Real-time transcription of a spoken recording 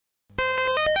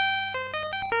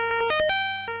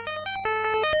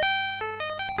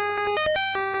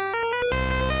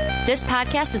This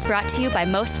podcast is brought to you by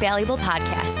Most Valuable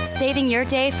Podcasts, saving your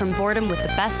day from boredom with the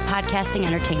best podcasting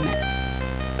entertainment.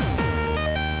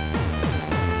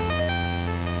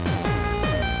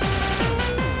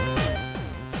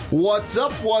 What's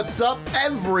up,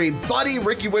 everybody?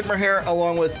 Ricky Whitmer here,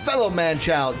 along with fellow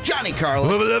man-child Johnny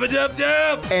Carlin.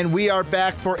 And we are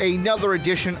back for another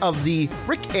edition of the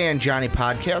Rick and Johnny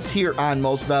podcast here on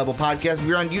Most Valuable Podcast. If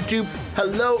you're on YouTube,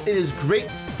 hello. It is great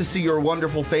to see your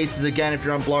wonderful faces again. If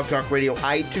you're on Blog Talk Radio,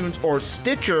 iTunes, or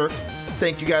Stitcher,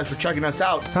 thank you guys for checking us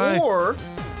out. Hi. Or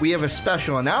we have a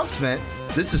special announcement.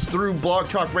 This is through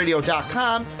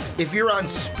blogtalkradio.com. If you're on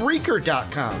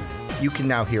Spreaker.com, you can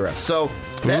now hear us. So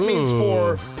that means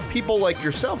for people like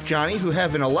yourself, Johnny, who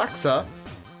have an Alexa,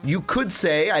 you could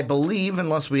say, I believe,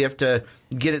 unless we have to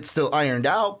get it still ironed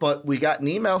out, but we got an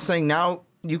email saying now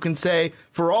you can say,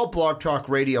 for all Blog Talk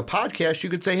Radio podcasts, you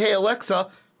could say, hey,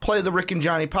 Alexa, play the Rick and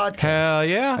Johnny podcast. Hell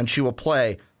yeah. And she will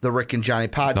play the Rick and Johnny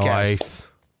podcast. Nice. A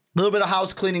little bit of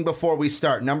house cleaning before we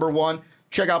start. Number one,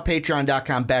 check out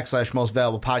patreon.com/most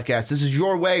valuable podcast. This is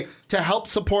your way to help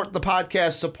support the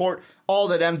podcast, support all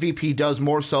that MVP does,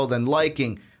 more so than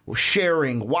liking,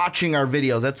 sharing, watching our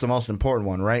videos. That's the most important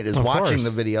one, right? Is watching the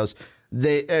videos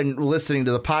and listening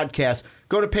to the podcast.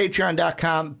 Go to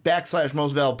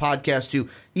patreon.com/most valuable podcast to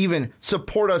even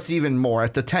support us even more.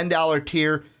 At the $10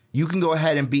 tier, you can go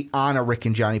ahead and be on a Rick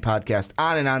and Johnny podcast,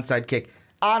 on an onside kick,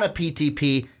 on a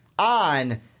PTP,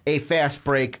 on a fast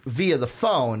break via the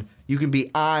phone. You can be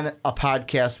on a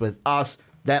podcast with us.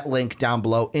 That link down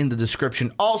below in the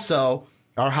description. Also,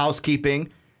 our housekeeping.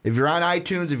 If you're on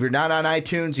iTunes, if you're not on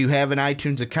iTunes, you have an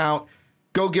iTunes account,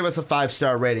 go give us a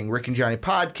 5-star rating. Rick and Johnny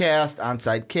podcast,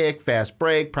 onside kick, fast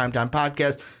break, primetime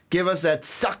podcast. Give us that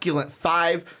succulent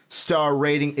 5-star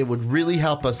rating. It would really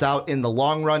help us out in the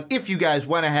long run if you guys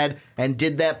went ahead and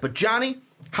did that. But Johnny,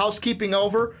 housekeeping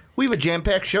over. We have a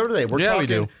jam-packed show today. We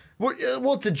do.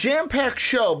 Well, it's a jam-packed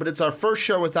show, but it's our first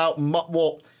show without,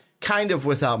 kind of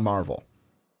without Marvel.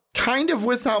 Kind of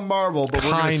without Marvel, but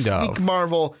we're going to sneak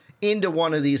Marvel into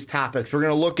one of these topics. We're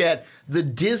going to look at the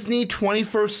Disney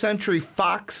 21st Century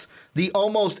Fox, the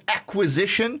almost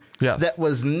acquisition that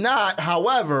was not.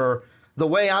 However, the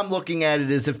way I'm looking at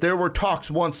it is if there were talks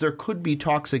once, there could be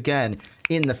talks again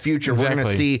in the future. Exactly. We're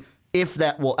going to see if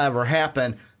that will ever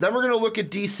happen. Then we're going to look at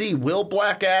DC. Will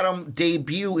Black Adam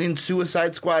debut in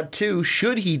Suicide Squad 2?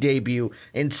 Should he debut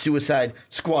in Suicide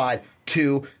Squad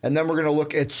 2? And then we're going to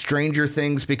look at Stranger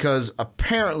Things because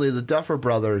apparently the Duffer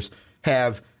Brothers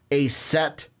have a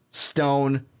set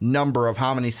stone number of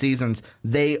how many seasons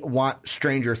they want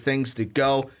Stranger Things to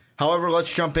go. However,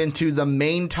 let's jump into the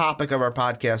main topic of our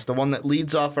podcast, the one that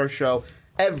leads off our show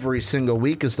every single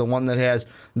week, is the one that has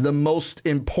the most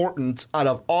importance out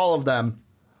of all of them.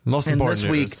 Most important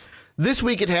news. This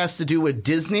week it has to do with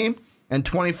Disney and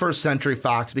 21st Century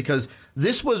Fox, because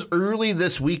this was early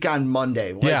this week on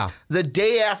Monday. The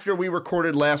day after we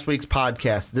recorded last week's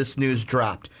podcast, this news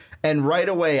dropped. And right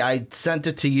away, I sent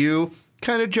it to you,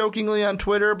 kind of jokingly on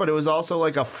Twitter, but it was also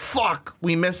like a fuck,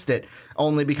 we missed it,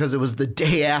 only because it was the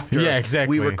day after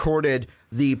we recorded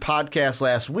the podcast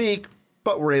last week,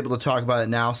 but we're able to talk about it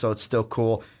now, so it's still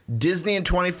cool. Disney and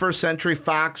 21st Century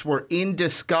Fox were in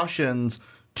discussions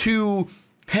to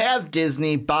have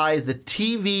Disney buy the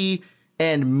TV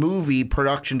and movie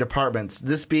production departments.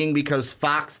 This being because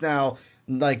Fox now,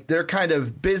 like, their kind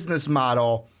of business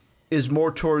model is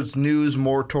more towards news,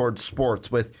 more towards sports.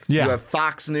 You have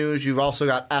Fox News, you've also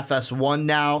got FS1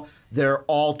 now. They're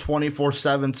all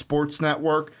 24/7 sports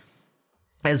network,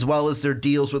 as well as their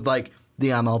deals with like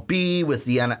the MLB, with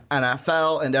the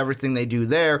NFL, and everything they do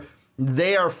there.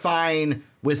 They are fine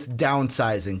with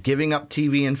downsizing, giving up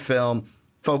TV and film,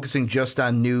 focusing just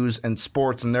on news and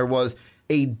sports. And there was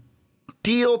a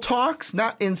deal talks,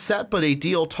 not in set, but a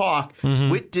deal talk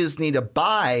with Disney to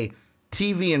buy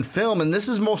TV and film. And this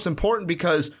is most important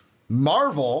because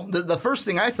Marvel, the first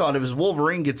thing I thought of is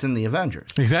Wolverine gets in the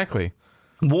Avengers. Exactly.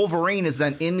 Wolverine is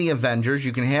then in the Avengers.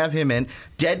 You can have him in.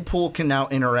 Deadpool can now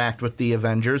interact with the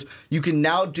Avengers. You can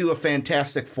now do a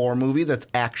Fantastic Four movie that's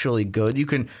actually good. You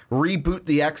can reboot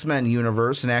the X-Men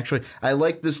universe. And actually, I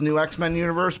like this new X-Men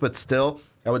universe, but still,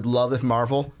 I would love if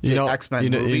Marvel did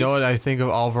X-Men movies. You know what I think of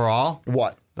overall?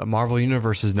 What? The Marvel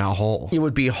universe is now whole. It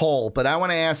would be whole. But I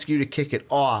want to ask you to kick it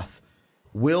off.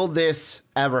 Will this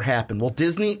ever happen? Will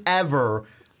Disney ever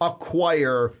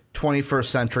acquire 21st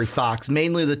Century Fox,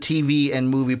 mainly the TV and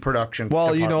movie production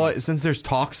department? You know what? Since there's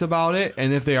talks about it,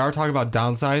 and if they are talking about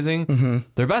downsizing,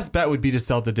 their best bet would be to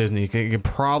sell it to Disney. You can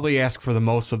probably ask for the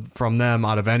most from them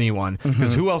out of anyone,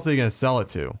 because who else are they going to sell it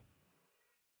to?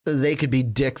 they could be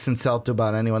dicks and sell it to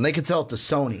about anyone. They could sell it to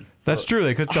Sony. That's true.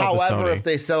 They could sell it to Sony. However, if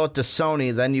they sell it to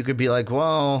Sony, then you could be like,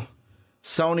 well,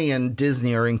 Sony and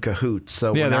Disney are in cahoots,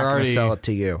 so we're not going to sell it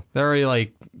to you. They're already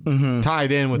like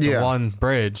tied in with the one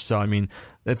bridge. So, I mean,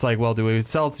 it's like, well, do we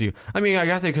sell it to you? I mean, I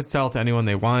guess they could sell it to anyone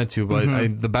they wanted to,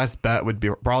 but the best bet would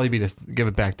probably be to give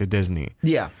it back to Disney.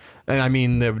 Yeah. And I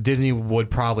mean, Disney would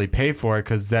probably pay for it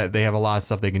because they have a lot of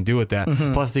stuff they can do with that.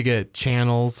 Plus, they get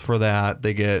channels for that.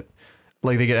 They get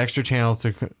extra channels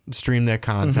to stream that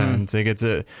content. They get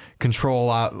to control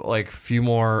out like a few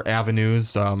more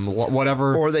avenues,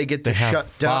 whatever. Or they get to shut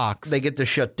Fox. down. They get to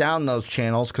shut down those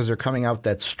channels because they're coming out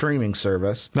that streaming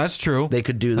service. That's true. They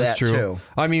could do that too.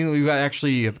 I mean, you got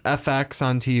actually FX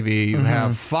on TV. You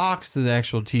have Fox, the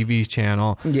actual TV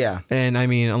channel. Yeah. And I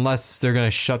mean, unless they're going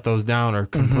to shut those down or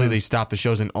completely stop the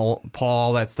shows and pull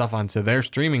all that stuff onto their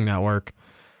streaming network,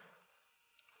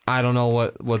 I don't know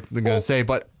what they're going to say.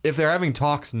 But if they're having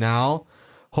talks now,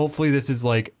 hopefully this is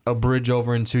like a bridge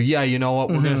over into, you know what,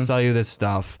 we're going to sell you this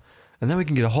stuff. And then we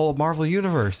can get a whole Marvel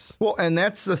universe. Well, and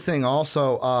that's the thing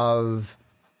also of,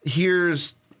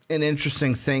 here's an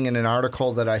interesting thing in an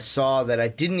article that I saw that I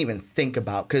didn't even think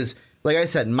about. Because, like I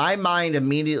said, my mind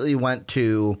immediately went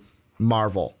to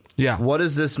Marvel. Yeah. What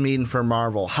does this mean for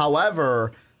Marvel?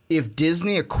 However, if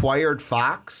Disney acquired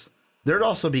Fox, there'd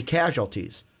also be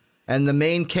casualties. And the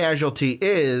main casualty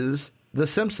is The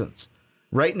Simpsons.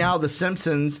 Right now, The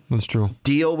Simpsons That's true.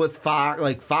 deal with Fox.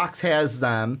 Like, Fox has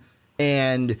them,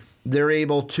 and they're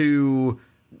able to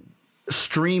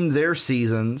stream their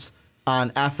seasons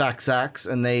on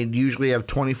FXX, and they usually have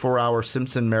 24-hour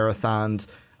Simpson marathons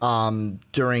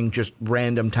during just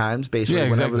random times, basically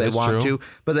whenever they want to.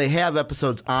 But they have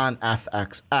episodes on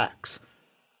FXX.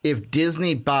 If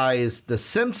Disney buys The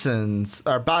Simpsons,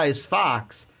 or buys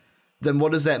Fox, then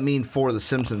what does that mean for The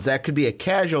Simpsons? That could be a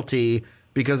casualty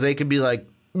because they could be like,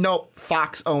 nope,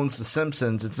 Fox owns The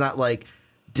Simpsons. It's not like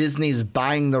Disney's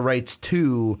buying the rights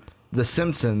to The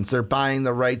Simpsons. They're buying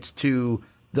the rights to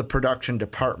the production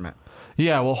department.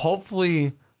 Yeah, well,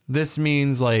 hopefully this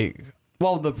means like,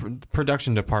 well, the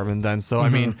production department then. So, I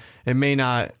mean, it may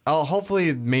not,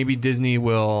 hopefully maybe Disney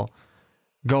will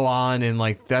go on and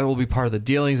like that will be part of the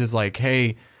dealings. It's like,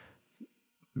 hey,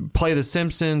 play The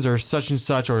Simpsons or such and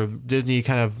such, or Disney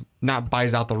kind of not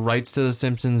buys out the rights to The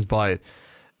Simpsons, but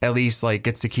at least like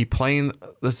gets to keep playing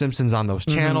The Simpsons on those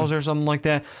channels or something like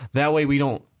that. That way we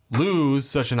don't lose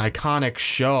such an iconic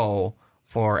show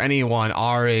for anyone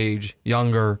our age,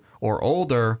 younger or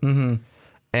older.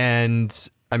 And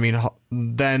I mean,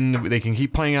 then they can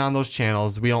keep playing on those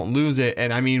channels. We don't lose it.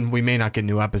 And I mean, we may not get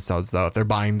new episodes though if they're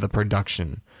buying the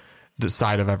production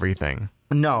side of everything.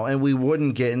 No, and we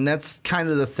wouldn't get, and that's kind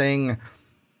of the thing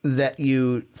that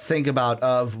you think about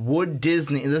of, would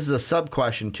Disney, and this is a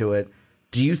sub-question to it,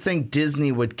 do you think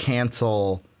Disney would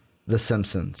cancel The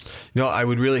Simpsons? You know, I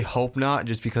would really hope not,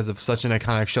 just because of such an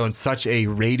iconic show and such a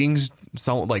ratings,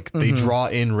 they draw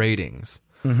in ratings.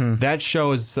 That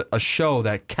show is a show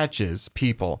that catches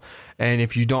people, and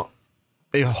if you don't,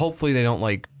 hopefully they don't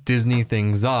like Disney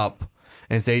things up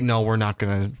and say, no, we're not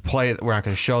going to play it. We're not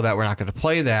going to show that. We're not going to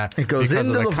play that. It goes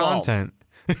into the content.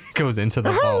 It goes into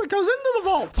the vault. It goes into the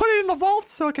vault. Put it in the vault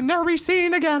so it can never be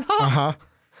seen again.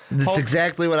 That's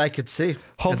exactly what I could see.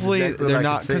 Hopefully they're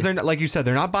not, because they're not, like you said,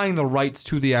 they're not buying the rights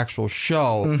to the actual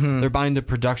show. They're buying the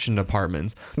production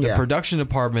departments. The production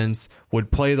departments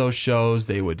would play those shows.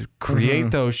 They would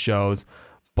create those shows.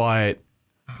 But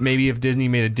maybe if Disney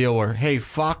made a deal where, hey,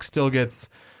 Fox still gets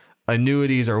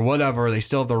annuities or whatever, they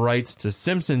still have the rights to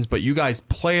Simpsons, but you guys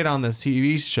play it on the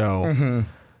TV show,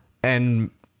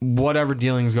 and whatever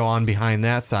dealings go on behind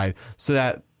that side, so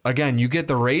that again you get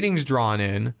the ratings drawn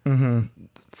in.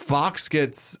 Fox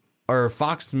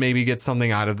maybe gets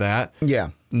something out of that. Yeah,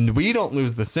 we don't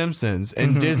lose the Simpsons,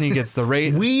 and Disney gets the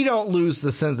rate. We don't lose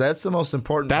the Simpsons. That's the most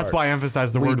important. That's part. why I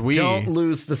emphasize the word "we." Don't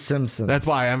lose the Simpsons. That's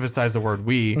why I emphasize the word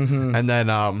 "we," and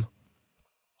then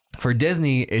for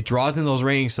Disney, it draws in those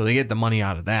ratings, so they get the money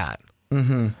out of that.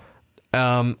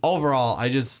 Overall,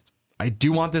 I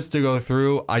do want this to go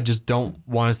through. I just don't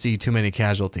want to see too many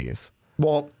casualties.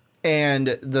 Well,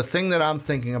 and the thing that I'm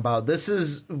thinking about, this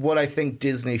is what I think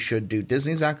Disney should do.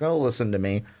 Disney's not going to listen to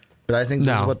me, but I think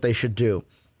this is what they should do.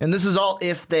 And this is all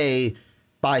if they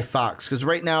buy Fox, because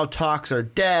right now talks are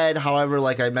dead. However,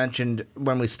 like I mentioned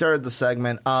when we started the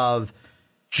segment, of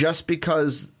just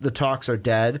because the talks are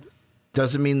dead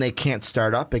doesn't mean they can't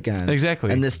start up again.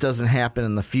 Exactly. And this doesn't happen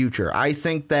in the future. I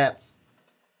think that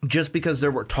just because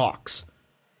there were talks,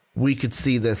 we could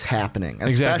see this happening.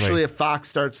 Especially if Fox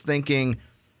starts thinking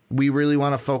we really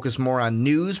want to focus more on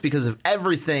news because of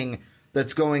everything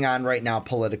that's going on right now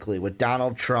politically with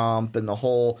Donald Trump and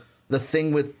the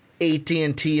thing with AT&T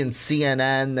and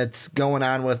CNN that's going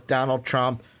on with Donald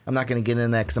Trump. I'm not going to get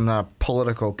into that because I'm not a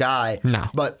political guy. No.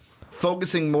 But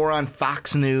focusing more on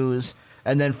Fox News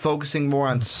and then focusing more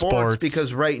on sports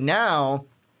because right now,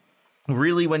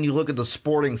 really when you look at the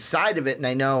sporting side of it, and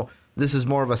I know this is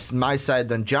more of my side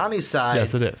than Johnny's side.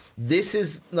 Yes, it is. This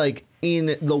is like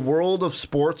in the world of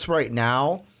sports right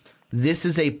now, this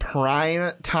is a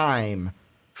prime time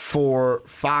for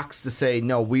Fox to say,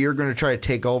 no, we are going to try to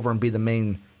take over and be the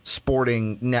main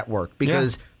sporting network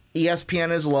because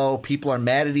ESPN is low. People are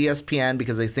mad at ESPN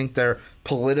because they think they're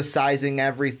politicizing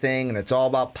everything and it's all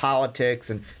about politics.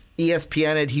 And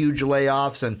ESPN had huge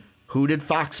layoffs. And who did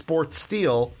Fox Sports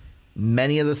steal?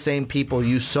 Many of the same people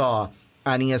you saw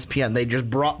on ESPN. They just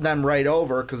brought them right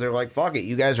over because they're like, fuck it,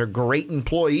 you guys are great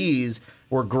employees.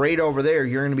 We're great over there.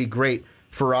 You're going to be great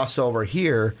for us over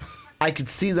here. I could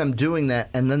see them doing that,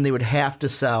 and then they would have to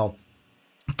sell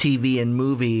TV and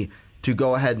movie to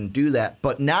go ahead and do that.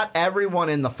 But not everyone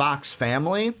in the Fox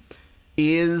family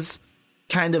is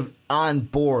kind of on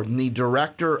board. And the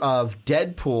director of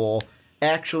Deadpool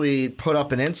actually put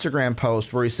up an Instagram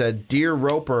post where he said, "Dear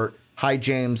Rupert, hi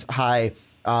James, hi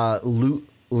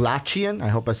Lachian, I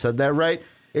hope I said that right.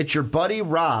 It's your buddy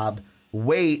Rob.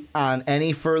 Wait on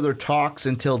any further talks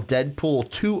until Deadpool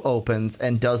 2 opens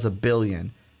and does $1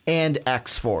 billion. And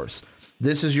X-Force.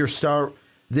 This is your Star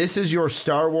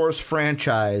Wars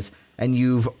franchise, and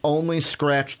you've only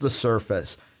scratched the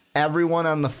surface. Everyone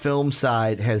on the film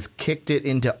side has kicked it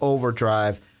into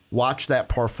overdrive. Watch that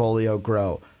portfolio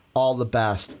grow. All the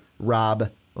best,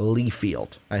 Rob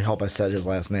Liefeld." I hope I said his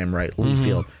last name right,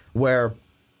 Liefeld. Where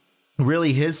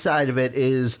really his side of it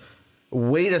is,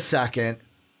 wait a second,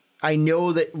 I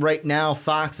know that right now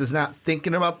Fox is not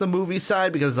thinking about the movie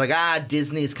side because it's like,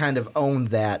 Disney's kind of owned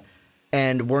that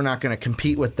and we're not going to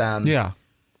compete with them. Yeah.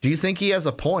 Do you think he has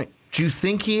a point? Do you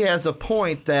think he has a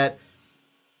point that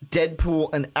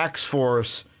Deadpool and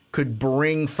X-Force could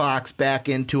bring Fox back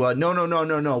into a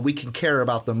no, we can care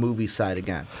about the movie side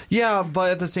again? Yeah, but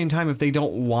at the same time, if they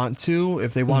don't want to,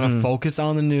 if they want to focus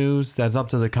on the news, that's up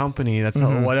to the company. That's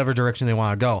whatever direction they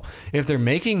want to go. If they're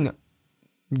making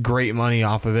great money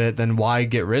off of it, then why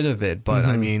get rid of it? But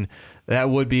I mean, that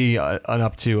would be an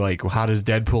up to, like, how does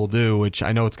Deadpool do, which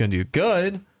I know it's going to do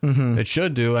good. It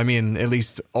should do. I mean, at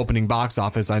least opening box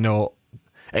office, I know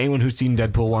anyone who's seen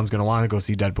Deadpool 1 is going to want to go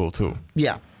see Deadpool 2.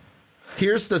 Yeah.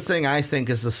 Here's the thing I think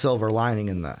is the silver lining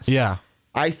in this. Yeah.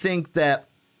 I think that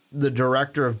the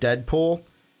director of Deadpool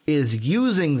is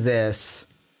using this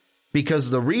because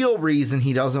the real reason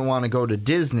he doesn't want to go to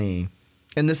Disney,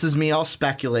 and this is me all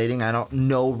speculating, I don't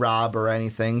know Rob or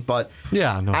anything, but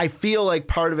I feel like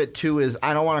part of it too is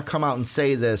I don't want to come out and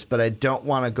say this, but I don't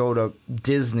want to go to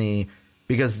Disney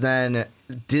because then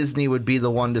Disney would be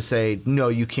the one to say, no,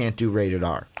 you can't do rated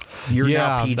R. You're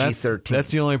now PG-13.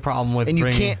 That's the only problem with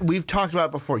we've talked about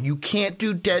it before. You can't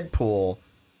do Deadpool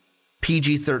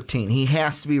PG-13. He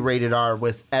has to be rated R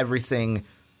with everything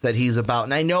that he's about.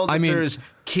 And I know that there's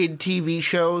kid TV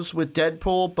shows with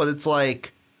Deadpool, but it's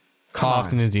like, how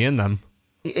often is he in them?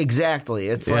 Exactly.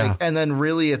 It's like, and then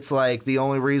really it's like the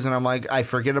only reason I'm like, I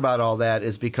forget about all that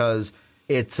is because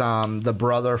it's the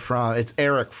brother it's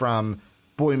Eric from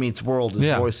Boy Meets World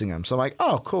is voicing him. So I'm like,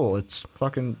 oh, cool. It's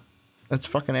fucking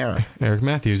Eric. Eric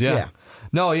Matthews, yeah.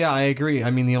 No, yeah, I agree. I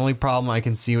mean, the only problem I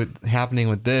can see happening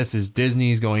with this is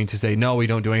Disney's going to say, no, we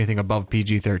don't do anything above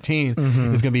PG-13. It's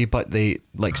going to be, but they,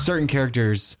 like, certain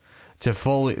characters to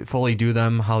fully do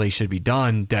them how they should be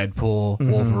done, Deadpool,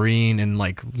 Wolverine, and,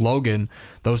 like, Logan,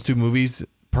 those two movies,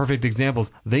 perfect examples.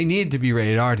 They need to be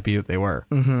rated R to be what they were.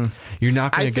 You're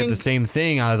not going to get the same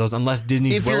thing out of those unless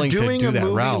Disney's willing to do that route. If you're doing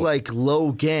a movie like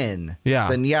Logan,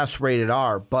 then yes, rated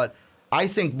R. But I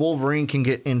think Wolverine can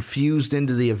get infused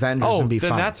into the Avengers and be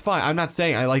fine. That's fine. I'm not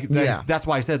saying I like that. That's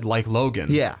why I said like Logan.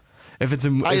 Yeah. If it's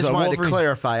I just wanted to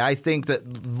clarify. I think that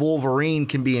Wolverine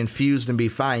can be infused and be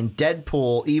fine.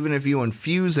 Deadpool, even if you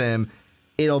infuse him,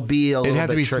 it'll be a little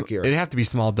bit trickier. It'd have to be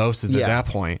small doses at that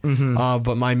point.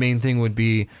 But my main thing would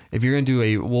be if you're going to do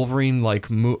a Wolverine like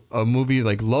a movie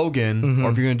like Logan,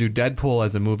 or if you're going to do Deadpool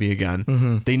as a movie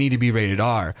again, they need to be rated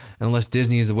R. Unless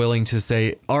Disney is willing to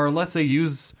say, or unless they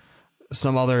use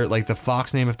some other, like the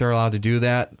Fox name if they're allowed to do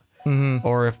that,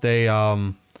 or if they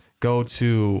go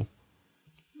to,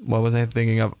 what was I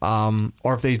thinking of?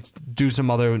 Or if they do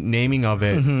some other naming of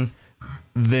it,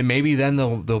 then maybe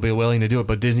they'll be willing to do it.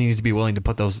 But Disney needs to be willing to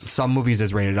put some movies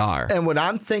as rated R. And what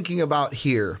I'm thinking about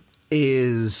here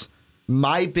is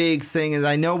my big thing is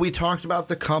I know we talked about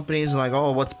the companies and like,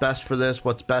 oh, what's best for this?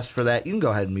 What's best for that? You can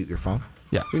go ahead and mute your phone.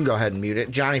 Yeah. You can go ahead and mute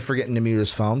it. Johnny forgetting to mute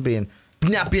his phone, being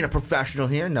not being a professional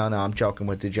here. No, I'm joking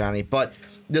with you, Johnny. But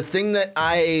the thing that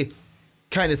I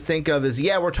kind of think of is,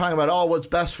 we're talking about, what's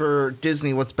best for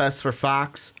Disney, what's best for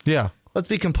Fox. Yeah. Let's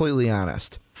be completely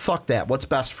honest. Fuck that. What's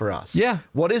best for us? Yeah.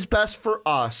 What is best for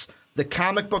us, the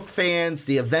comic book fans,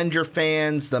 the Avenger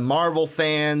fans, the Marvel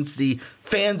fans, the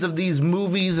fans of these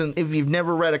movies, and if you've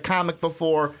never read a comic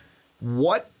before,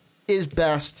 what is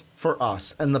best for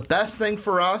us? And the best thing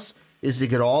for us is to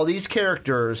get all these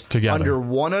characters together under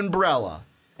one umbrella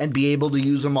and be able to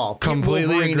use them all. Completely get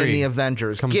Wolverine agree. in the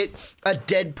Avengers. Get a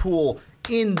Deadpool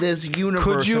in this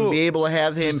universe and be able to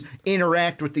have him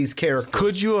interact with these characters.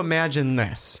 Could you imagine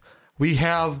this? We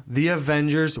have the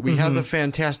Avengers, we have the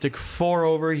Fantastic Four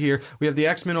over here, we have the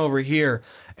X-Men over here,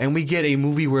 and we get a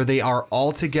movie where they are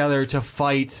all together to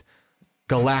fight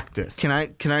Galactus.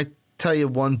 Can I tell you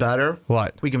one better?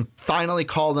 What? We can finally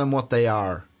call them what they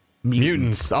are.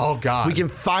 Mutants. Oh, God. We can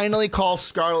finally call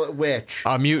Scarlet Witch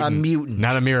a mutant.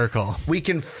 Not a miracle. We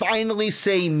can finally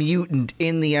say mutant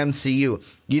in the MCU.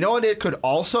 You know what it could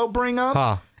also bring up?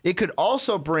 Huh. It could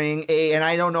also bring and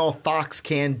I don't know if Fox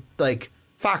can,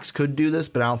 Fox could do this,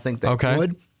 but I don't think they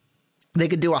would. They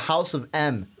could do a House of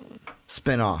M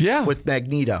spinoff with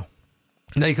Magneto.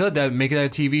 They could. Make that a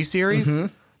TV series?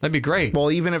 That'd be great.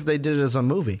 Well, even if they did it as a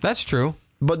movie. That's true.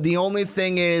 But the only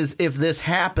thing is, if this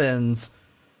happens,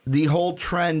 the whole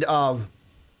trend of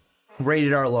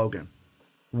rated R Logan,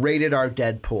 rated R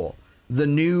Deadpool, the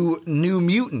new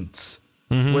Mutants,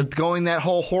 with going that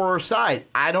whole horror side,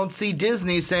 I don't see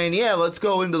Disney saying, let's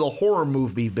go into the horror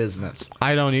movie business.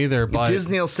 I don't either, but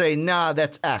Disney will say, nah,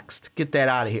 that's X'd. Get that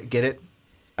out of here. Get it?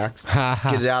 X?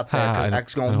 Get it out there, because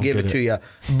X going to give it to you.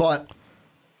 But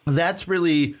that's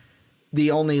really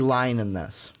the only line in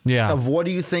this. Yeah. Of what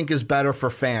do you think is better for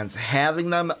fans? Having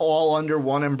them all under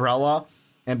one umbrella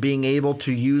and being able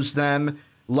to use them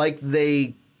like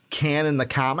they can in the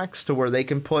comics, to where they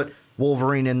can put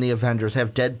Wolverine in the Avengers,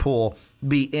 have Deadpool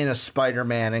be in a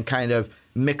Spider-Man, and kind of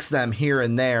mix them here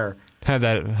and there. Have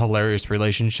that hilarious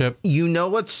relationship. You know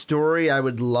what story I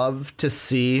would love to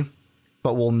see,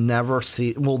 but we'll never see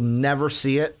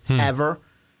it ever?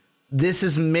 This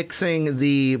is mixing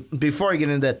before I get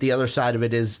into that, the other side of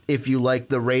it is, if you like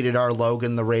the rated R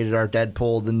Logan, the rated R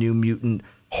Deadpool, the new mutant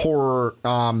horror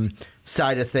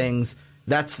side of things,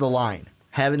 that's the line.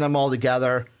 Having them all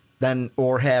together,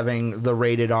 or having the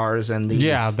rated R's and the...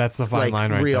 Yeah, that's the fine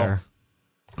line right there.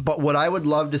 But what I would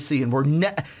love to see, and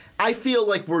I feel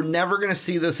like we're never going to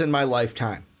see this in my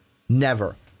lifetime.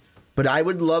 Never. But I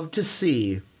would love to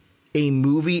see a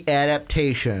movie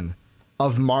adaptation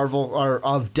of Marvel, or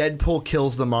of Deadpool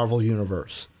Kills the Marvel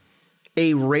Universe.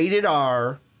 A rated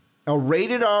R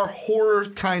horror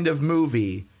kind of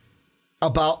movie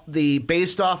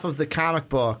based off of the comic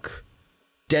book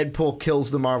Deadpool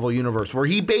Kills the Marvel Universe, where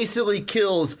he basically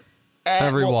kills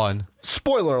everyone. Well,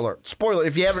 spoiler alert. Spoiler.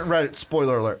 If you haven't read it,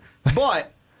 spoiler alert.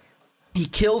 But he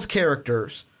kills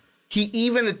characters. He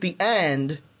even at the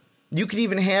end, you could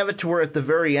even have it to where at the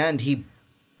very end he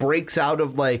breaks out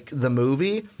of the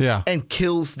movie and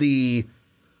kills the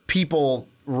people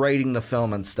writing the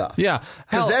film and stuff. Yeah.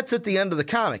 Because that's at the end of the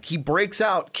comic. He breaks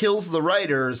out, kills the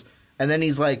writers, and then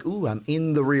he's like, ooh, I'm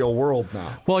in the real world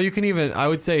now. Well, you can even, I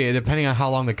would say, depending on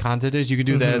how long the content is, you could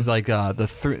do that as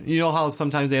you know how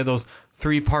sometimes they have those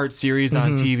 3-part series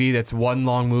on TV that's one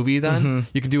long movie then?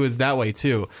 You can do it that way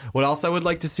too. What else I would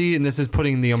like to see, and this is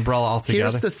putting the umbrella all together.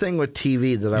 Here's the thing with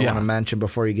TV that I want to mention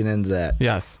before you get into that.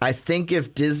 Yes. I think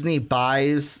if Disney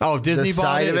buys if Disney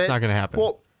buys it, it's not going to happen.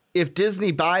 Well, if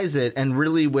Disney buys it, and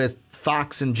really with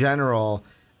Fox in general,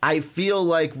 I feel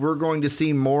like we're going to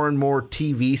see more and more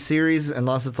TV series,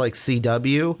 unless it's like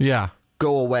CW,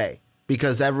 go away.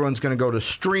 Because everyone's going to go to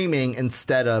streaming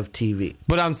instead of TV.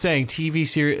 But I'm saying TV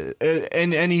series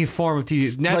in any form of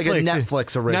TV. Netflix, like a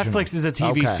Netflix original. Netflix is a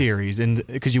TV series, and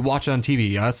because you watch it on TV,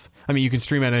 yes. I mean, you can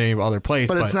stream it any other place.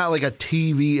 But it's not like a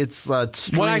TV, it's a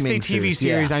streaming. When I say TV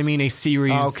series, I mean a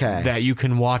series that you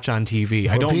can watch on TV.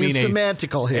 I don't mean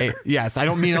semantical here. Yes, I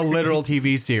don't mean a literal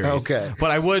TV series. Okay.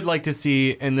 But I would like to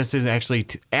see, and this is actually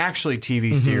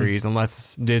TV series,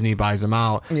 unless Disney buys them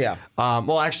out. Yeah.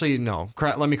 Well, actually, no.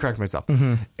 Let me correct myself.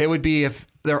 It would be if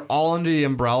they're all under the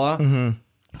umbrella.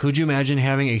 Could you imagine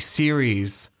having a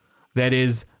series that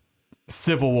is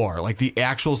Civil War, like the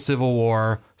actual Civil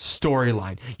War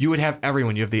storyline? You would have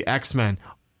everyone. You have the X-Men,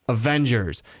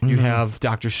 Avengers. You have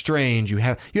Doctor Strange. You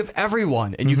have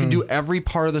everyone, and you can do every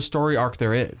part of the story arc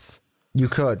there is. You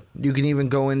could. You can even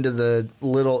go into the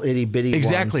little itty bitty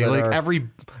exactly ones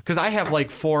because I have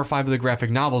 4 or 5 of the graphic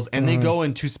novels, and they go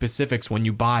into specifics when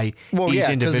you buy each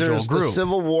individual there's group. The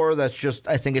Civil War, that's just,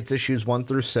 I think it's issues 1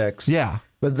 through 6. Yeah,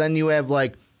 but then you have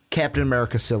Captain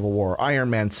America Civil War, Iron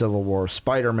Man Civil War,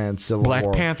 Spider-Man Civil War,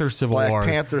 Black Panther Civil War.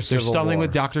 There's something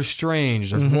with Doctor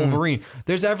Strange. There's Wolverine.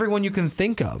 There's everyone you can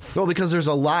think of. Well, because there's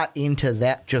a lot into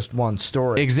that just one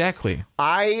story. Exactly.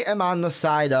 I am on the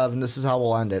side of, and this is how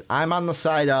we'll end it, I'm on the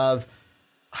side of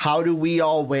how do we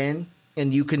all win?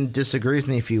 And you can disagree with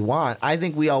me if you want. I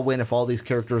think we all win if all these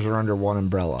characters are under one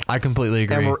umbrella. I completely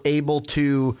agree. And we're able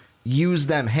to use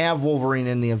them, have Wolverine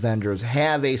in the Avengers,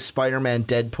 have a Spider-Man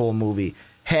Deadpool movie,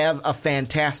 have a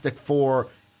Fantastic Four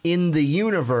in the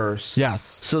universe. Yes.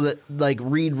 So that like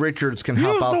Reed Richards can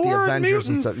help out the Avengers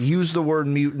and stuff. Use the word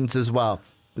mutants as well.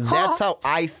 That's how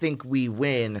I think we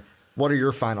win. What are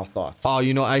your final thoughts? Oh,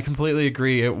 I completely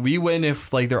agree. We win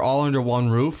if like they're all under one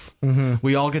roof. Mm-hmm.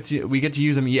 We get to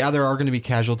use them. Yeah, there are going to be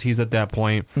casualties at that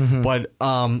point, but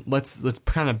let's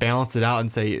kind of balance it out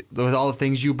and say with all the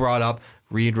things you brought up,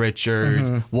 Reed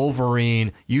Richards,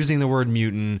 Wolverine, using the word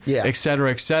mutant, et cetera,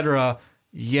 et cetera.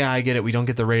 Yeah, I get it. We don't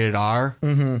get the rated R,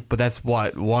 but that's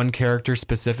what, one character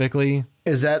specifically.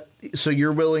 Is that so?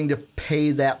 You're willing to pay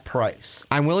that price?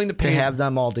 I'm willing to pay to have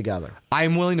them all together.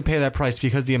 I'm willing to pay that price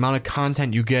because the amount of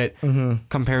content you get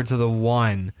compared to the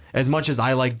one. As much as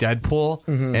I like Deadpool,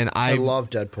 and I love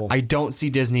Deadpool, I don't see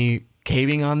Disney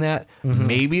caving on that.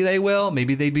 Maybe they will.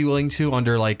 Maybe they'd be willing to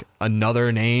under like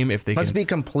another name if they Let's can be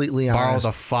completely borrow honest.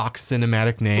 the Fox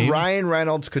cinematic name. Ryan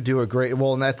Reynolds could do a great.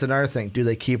 Well, and that's another thing. Do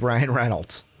they keep Ryan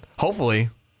Reynolds? Hopefully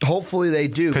they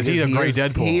do because he's a great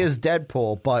Deadpool. He is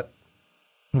Deadpool, but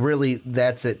really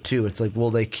that's it too. It's like, will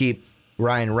they keep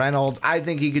Ryan Reynolds? I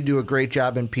think he could do a great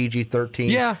job in PG-13.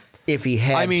 Yeah. If he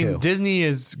had to. Disney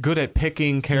is good at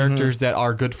picking characters that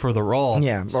are good for the role.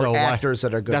 Yeah, or actors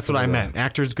that are good. That's what I meant.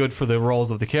 Actors good for the roles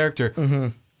of the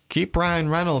character. Keep Ryan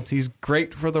Reynolds. He's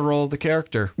great for the role of the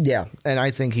character. Yeah, and I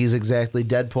think he's exactly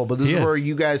Deadpool. But this is where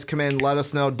you guys come in. Let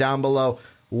us know down below.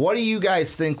 What do you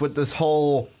guys think with this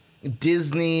whole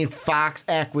Disney Fox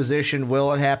acquisition?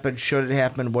 Will it happen? Should it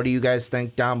happen? What do you guys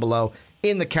think down below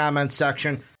in the comments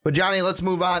section? But Johnny, let's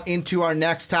move on into our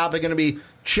next topic. Going to be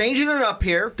changing it up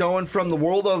here, going from the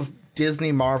world of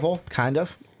Disney Marvel, kind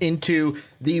of, into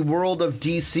the world of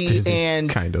DC Disney, and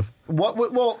kind of.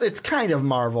 Well, it's kind of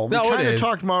Marvel. We kind of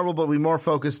talked Marvel, but we more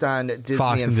focused on Disney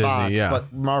Fox and Fox. Disney, yeah.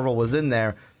 But Marvel was in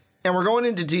there, and we're going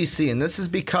into DC, and this is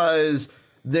because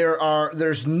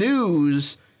there's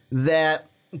news that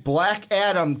Black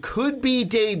Adam could be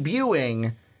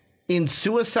debuting in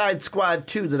Suicide Squad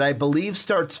 2 that I believe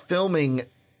starts filming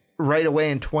right away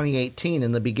in 2018,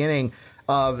 in the beginning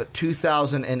of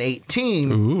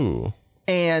 2018. Ooh.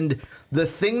 And the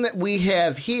thing that we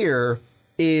have here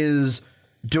is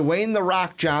Dwayne "The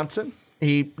Rock" Johnson.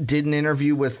 He did an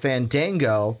interview with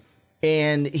Fandango,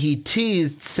 and he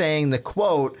teased saying the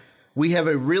quote, "We have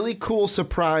a really cool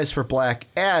surprise for Black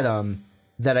Adam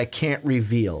that I can't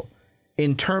reveal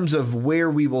in terms of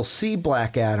where we will see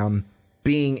Black Adam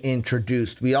being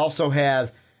introduced." We also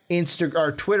have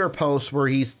our Twitter post where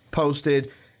he's posted,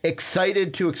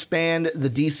 excited to expand the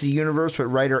DC universe with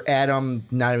writer Adam,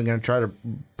 not even going to try to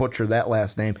butcher that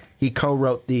last name. He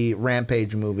co-wrote the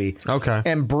Rampage movie. Okay.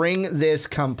 And bring this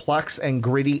complex and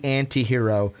gritty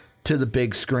anti-hero to the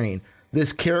big screen.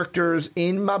 This character's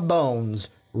in my bones,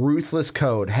 ruthless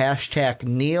code. Hashtag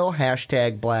Neil,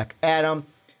 hashtag Black Adam.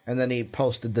 And then he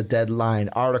posted the Deadline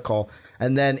article.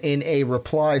 And then in a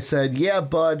reply said, "Yeah,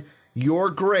 bud, you're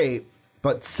great,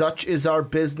 but such is our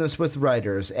business with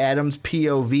writers. Adam's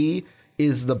POV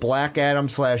is the Black Adam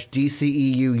 /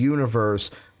 DCEU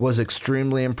universe was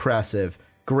extremely impressive.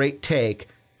 Great take.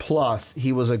 Plus,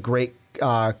 he was a great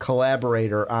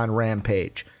collaborator on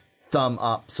Rampage. Thumb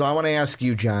up." So I want to ask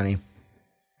you, Johnny,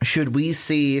 should we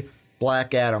see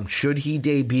Black Adam? Should he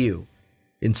debut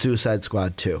in Suicide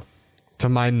Squad 2? To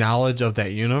my knowledge of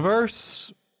that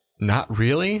universe, not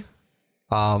really.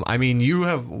 You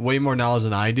have way more knowledge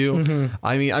than I do.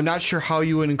 I'm not sure how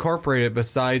you would incorporate it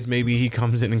besides maybe he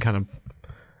comes in and kind of,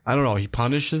 I don't know, he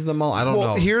punishes them all. I don't know.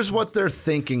 Well, here's what they're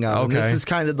thinking of. Okay. And this is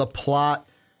kind of the plot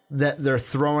that they're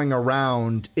throwing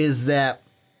around, is that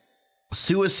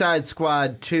Suicide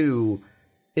Squad 2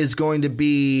 is going to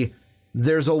be,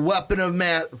 there's a weapon of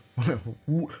mass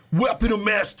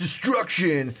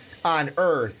destruction on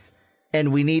Earth,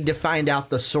 and we need to find out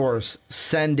the source.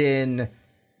 Send in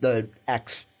the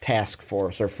X task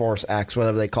force or Force X,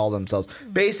 whatever they call themselves.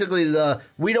 Basically,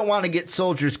 we don't want to get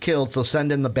soldiers killed, so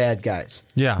send in the bad guys.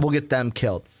 Yeah. We'll get them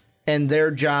killed. And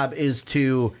their job is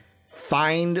to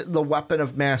find the weapon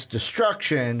of mass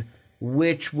destruction,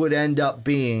 which would end up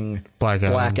being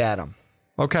Black Adam.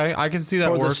 Okay, I can see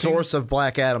that working. Or the source of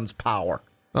Black Adam's power.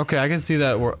 Okay, I can see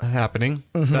that happening.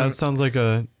 That sounds like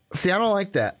a... See, I don't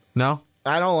like that. No?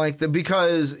 I don't like that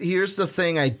because here's the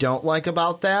thing I don't like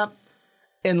about that.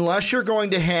 Unless you're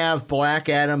going to have Black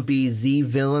Adam be the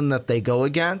villain that they go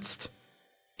against,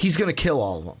 he's going to kill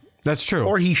all of them. That's true.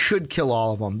 Or he should kill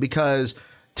all of them because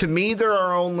to me, there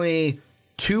are only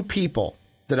two people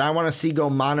that I want to see go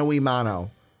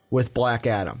mano-a-mano with Black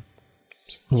Adam.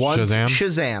 One's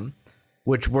Shazam,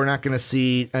 which we're not going to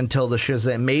see until the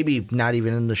Shazam, maybe not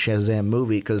even in the Shazam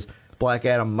movie because Black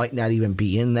Adam might not even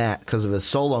be in that because of his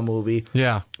solo movie.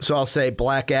 Yeah. So I'll say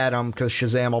Black Adam because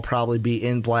Shazam will probably be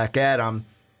in Black Adam.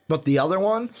 But the other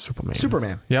one,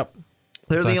 Superman. Yep.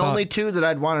 They're the only two that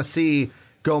I'd want to see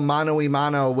go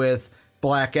mano-a-mano with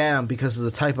Black Adam because of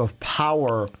the type of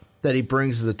power that he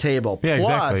brings to the table. Yeah,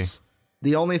 Plus, exactly.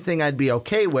 The only thing I'd be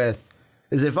okay with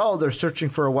is if, they're searching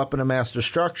for a weapon of mass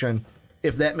destruction,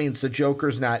 if that means the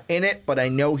Joker's not in it, but I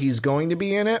know he's going to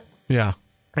be in it. Yeah.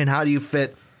 And how do you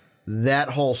fit that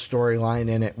whole storyline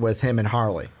in it with him and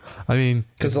Harley? I mean,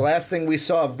 because the last thing we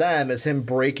saw of them is him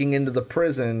breaking into the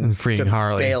prison and freeing to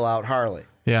Harley. Bail out Harley.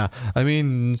 Yeah. I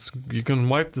mean, you can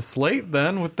wipe the slate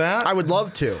then with that. I would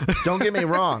love to. Don't get me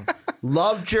wrong.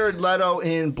 Love Jared Leto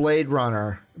in Blade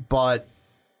Runner, but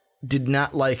did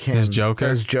not like him as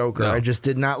Joker. No. I just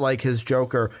did not like his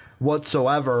Joker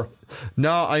whatsoever.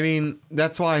 No, I mean,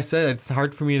 that's why I said it's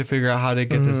hard for me to figure out how to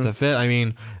get this to fit. I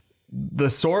mean,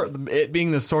 it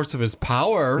being the source of his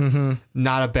power,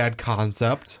 not a bad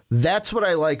concept. That's what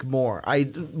I like more.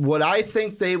 What I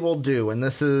think they will do, and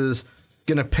this is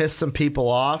going to piss some people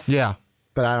off. Yeah.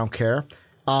 But I don't care.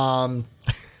 What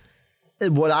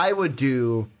I would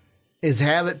do is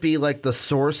have it be like the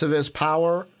source of his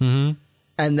power. Mm-hmm.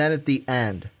 And then at the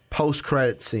end,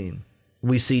 post-credit scene,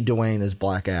 we see Dwayne as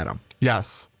Black Adam.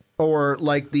 Yes. Or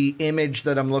like the image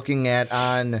that I'm looking at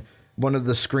on one of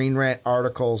the Screen Rant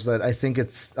articles that I think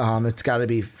it's got to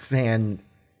be a fan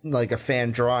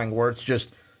drawing where it's just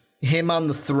him on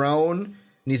the throne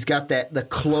and he's got the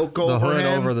cloak over the hood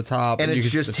him, over the top, and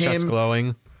it's just the chest him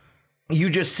glowing. You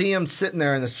just see him sitting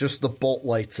there, and it's just the bolt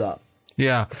lights up.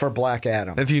 Yeah, for Black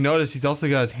Adam. If you notice, he's also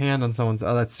got his hand on someone's.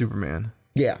 Oh, that's Superman.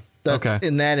 Yeah, that's okay.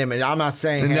 In that image, I'm not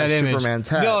saying in that image, Superman's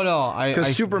head. No,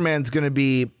 because Superman's going to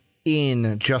be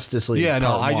in Justice League. Yeah,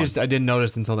 no, I didn't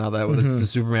notice until now that it's the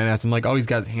Superman ass. I'm like, he's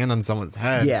got his hand on someone's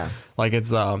head. Yeah, like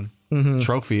it's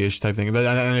trophy-ish type thing. But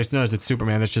I just noticed it's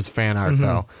Superman. That's just fan art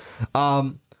though.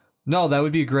 No, that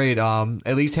would be great.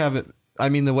 At least have it. I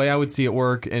mean, the way I would see it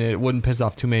work, and it wouldn't piss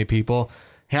off too many people.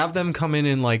 Have them come in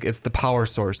and like it's the power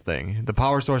source thing. The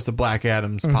power source of Black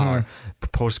Adam's power.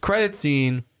 Post-credit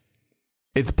scene.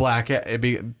 It's Black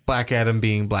Adam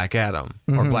being Black Adam,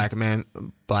 or Black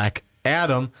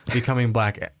Adam becoming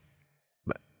Black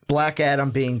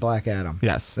Adam being Black Adam.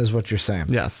 Yes. Is what you're saying.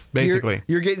 Yes, basically.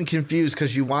 You're getting confused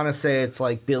because you want to say it's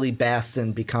like Billy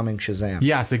Baston becoming Shazam.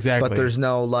 Yes, exactly. But there's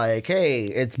no like, hey,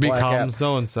 it's Black Adam. Becomes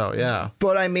so-and-so, yeah.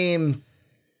 But I mean,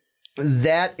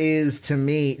 that is to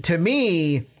me,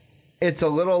 it's a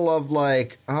little of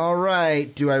like, all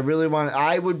right, do I really want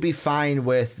I would be fine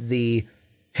with the,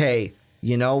 hey,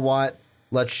 you know what?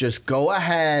 Let's just go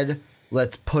ahead.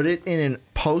 Let's put it in a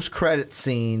post-credit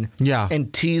scene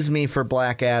and tease me for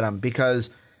Black Adam because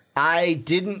I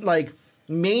didn't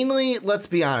mainly, let's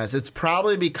be honest, it's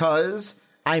probably because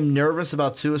I'm nervous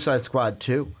about Suicide Squad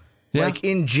 2. Yeah. Like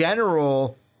in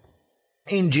general,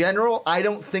 I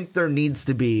don't think there needs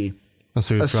to be a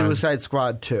Suicide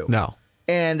Squad 2. No.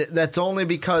 And that's only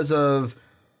because of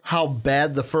how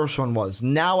bad the first one was.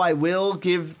 Now I will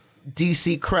give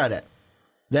DC credit.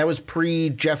 That was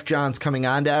pre-Jeff Johns coming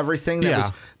on to everything.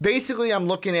 Was, basically, I'm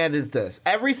looking at it this.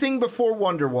 Everything before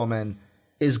Wonder Woman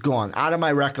is gone. Out of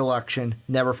my recollection,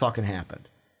 never fucking happened.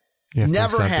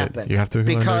 Never happened. You have to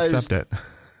accept it.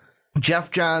 Jeff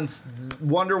Johns'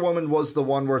 Wonder Woman was the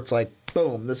one where it's like,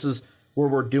 boom, this is where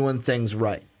we're doing things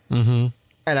right. Mm-hmm.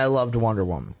 And I loved Wonder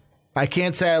Woman. I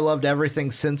can't say I loved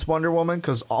everything since Wonder Woman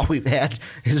because all we've had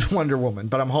is Wonder Woman.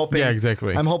 But I'm hoping,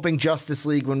 exactly. I'm hoping Justice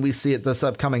League, when we see it this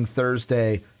upcoming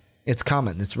Thursday, it's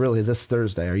coming. It's really this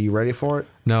Thursday. Are you ready for it?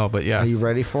 No, but yes. Are you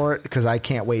ready for it? Because I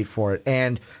can't wait for it.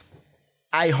 And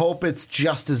I hope it's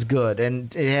just as good.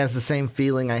 And it has the same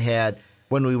feeling I had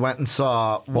when we went and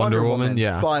saw Wonder Woman.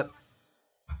 Yeah. But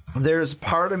there's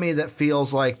part of me that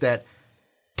feels like that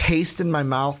taste in my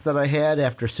mouth that I had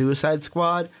after Suicide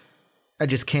Squad. I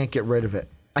just can't get rid of it.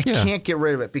 I can't get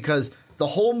rid of it because the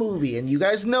whole movie, and you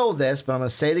guys know this, but I'm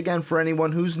going to say it again for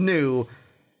anyone who's new,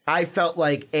 I felt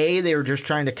like, A, they were just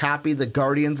trying to copy the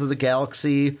Guardians of the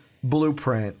Galaxy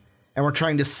blueprint, and were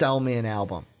trying to sell me an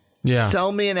album. Yeah.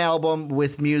 Sell me an album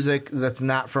with music that's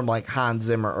not from like Hans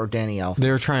Zimmer or Danny Elfman.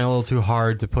 They were trying a little too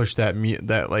hard to push it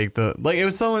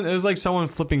was like someone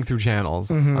flipping through channels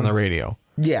on the radio.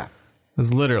 Yeah.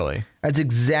 It's literally. That's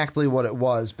exactly what it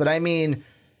was. But I mean,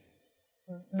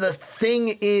 the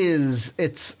thing is,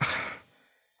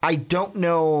 I don't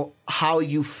know how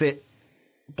you fit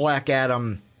Black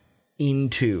Adam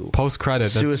into post-credit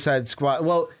Suicide Squad.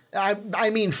 Well, I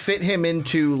mean, fit him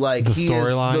into like the he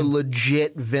storyline, is the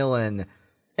legit villain.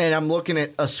 And I'm looking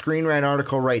at a Screen Rant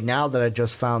article right now that I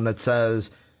just found that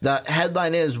says the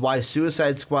headline is why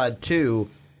Suicide Squad 2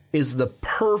 is the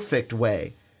perfect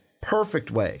way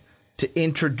to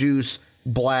introduce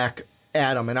Black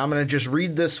Adam. And I'm going to just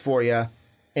read this for you,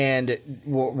 and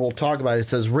we'll talk about it. It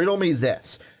says, riddle me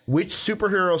this. Which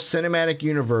superhero cinematic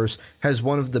universe has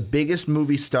one of the biggest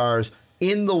movie stars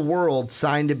in the world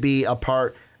signed to be a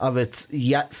part of it,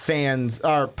 yet fans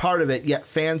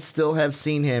still have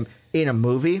seen him in a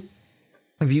movie?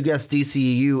 If you guessed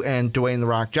DCEU and Dwayne "The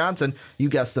Rock" Johnson, you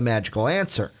guessed the magical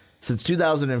answer. Since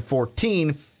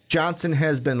 2014, Johnson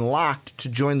has been locked to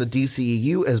join the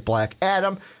DCEU as Black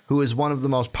Adam, who is one of the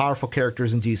most powerful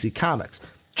characters in DC Comics.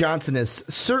 Johnson is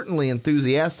certainly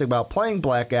enthusiastic about playing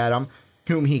Black Adam,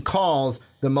 whom he calls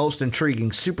the most intriguing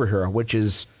superhero, which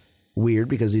is weird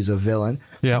because he's a villain.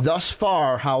 Yeah. Thus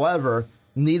far, however,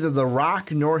 neither The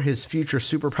Rock nor his future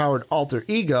superpowered alter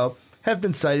ego have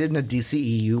been cited in a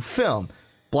DCEU film.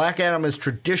 Black Adam is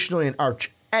traditionally an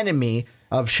arch enemy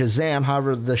of Shazam.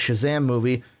 However, the Shazam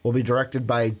movie will be directed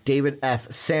by David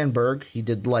F. Sandberg. He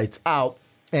did Lights Out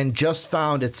and just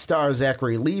found its star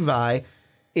Zachary Levi.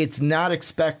 It's not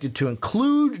expected to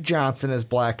include Johnson as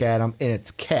Black Adam in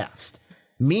its cast.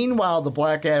 Meanwhile, the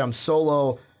Black Adam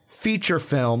solo feature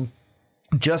film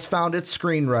just found its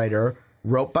screenwriter,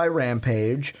 wrote by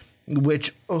Rampage,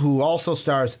 who also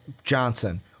stars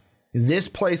Johnson. This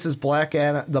places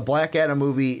the Black Adam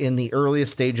movie in the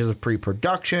earliest stages of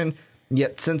pre-production,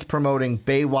 yet since promoting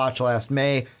Baywatch last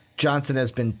May, Johnson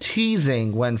has been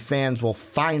teasing when fans will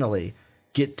finally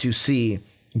get to see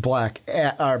Black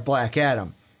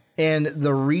Adam. And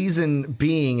the reason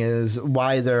being is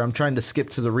why I'm trying to skip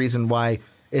to the reason why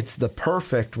it's the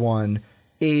perfect one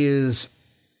is,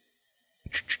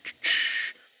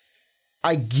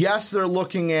 I guess they're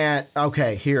looking at,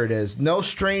 okay, here it is. No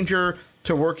stranger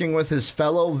to working with his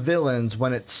fellow villains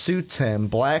when it suits him,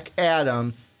 Black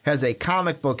Adam has a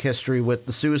comic book history with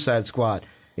the Suicide Squad.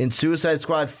 In Suicide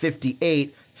Squad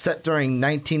 58, set during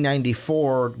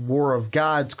 1994 War of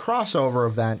Gods crossover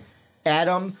event,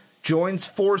 Adam joins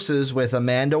forces with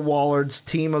Amanda Wallard's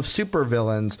team of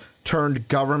supervillains turned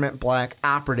government black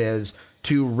operatives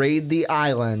to raid the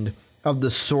island of the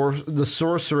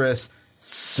sorceress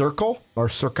Circle, or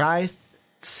Circe,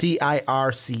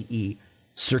 C-I-R-C-E,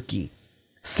 Circe.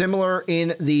 Similar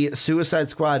in the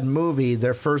Suicide Squad movie,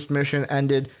 their first mission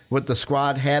ended with the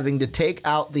squad having to take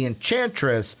out the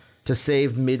Enchantress to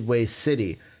save Midway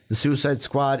City. The Suicide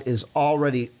Squad is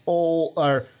already old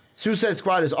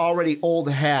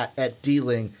hat at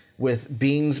dealing with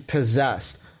beings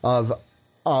possessed of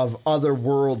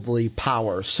otherworldly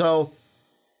power. So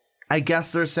I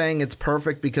guess they're saying it's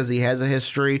perfect because he has a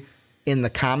history in the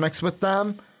comics with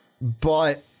them,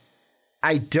 but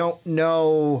I don't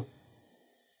know.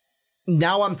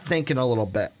 Now I'm thinking a little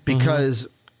bit because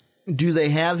do they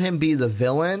have him be the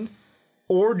villain,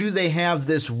 or do they have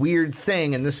this weird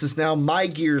thing? And this is now my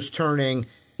gears turning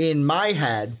in my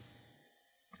head.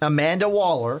 Amanda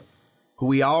Waller, who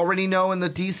we already know in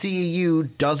the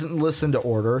DCEU doesn't listen to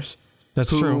orders. That's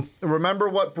true. Remember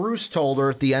what Bruce told her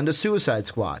at the end of Suicide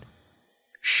Squad.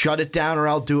 Shut it down or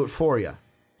I'll do it for you.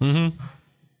 Mm-hmm.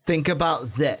 Think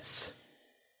about this.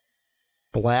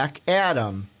 Black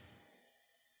Adam.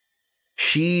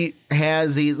 She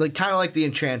has kind of like the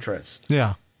Enchantress.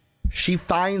 Yeah. She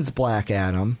finds Black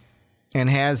Adam and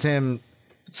has him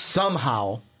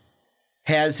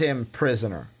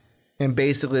prisoner. And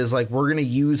basically is like, we're going to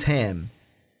use him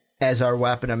as our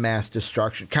weapon of mass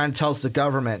destruction. Kind of tells the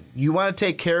government, you want to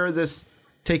take care of this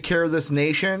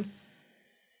nation?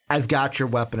 I've got your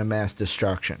weapon of mass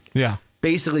destruction. Yeah.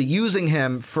 Basically using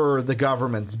him for the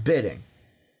government's bidding.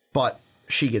 But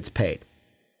she gets paid.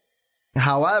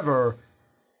 However,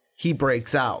 he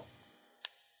breaks out.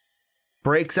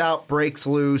 Breaks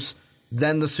loose.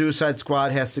 Then the Suicide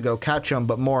Squad has to go catch him.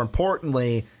 But more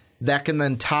importantly, that can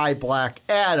then tie Black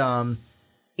Adam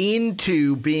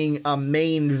into being a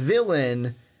main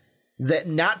villain that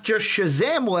not just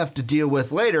Shazam will have to deal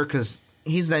with later, because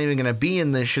he's not even going to be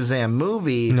in the Shazam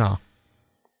movie. No.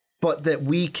 But that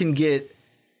we can get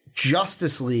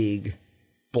Justice League,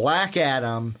 Black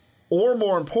Adam, or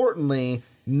more importantly,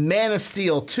 Man of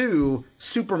Steel 2,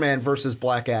 Superman versus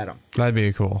Black Adam. That'd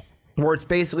be cool. Where it's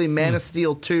basically Man of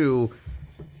Steel 2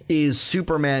 is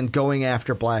Superman going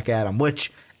after Black Adam,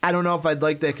 which I don't know if I'd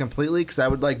like that completely because I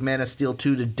would like Man of Steel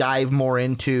 2 to dive more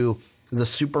into the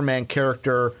Superman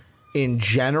character in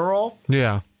general.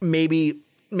 Yeah. Maybe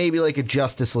like a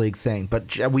Justice League thing,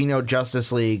 but we know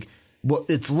Justice League, what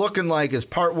it's looking like is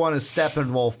part 1 is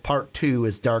Steppenwolf, part 2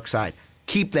 is Darkseid.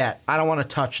 Keep that. I don't want to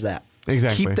touch that.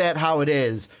 Exactly. Keep that how it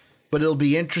is, but it'll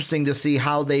be interesting to see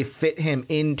how they fit him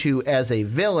into as a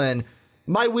villain.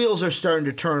 My wheels are starting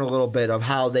to turn a little bit of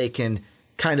how they can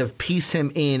kind of piece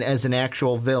him in as an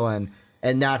actual villain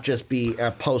and not just be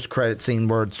a post-credit scene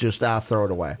where it's just, throw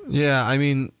it away. Yeah, I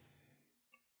mean,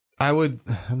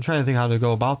 I'm trying to think how to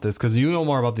go about this because you know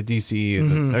more about the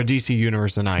DC or DC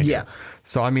universe than I do. Yeah.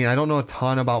 So, I mean, I don't know a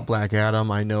ton about Black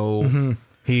Adam. I know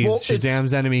he's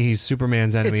Shazam's enemy. He's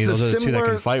Superman's enemy. Those are the two that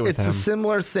can fight with him. It's a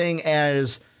similar thing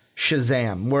as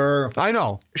Shazam, where I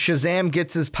know Shazam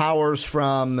gets his powers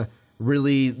from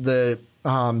really the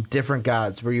different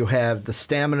gods, where you have the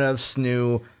stamina of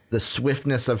Snu, the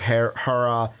swiftness of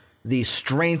Hera, the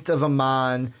strength of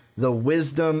Aman, the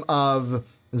wisdom of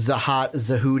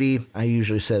Zahudi. I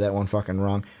usually say that one fucking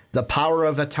wrong. The power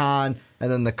of Atan,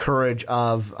 and then the courage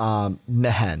of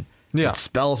Mehen. Yeah. It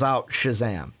spells out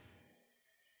Shazam.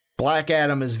 Black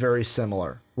Adam is very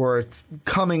similar, where it's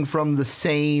coming from the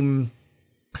same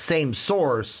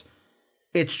source.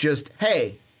 It's just,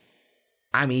 hey,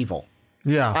 I'm evil.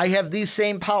 Yeah. I have these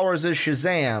same powers as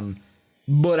Shazam,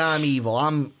 but I'm evil.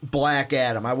 I'm Black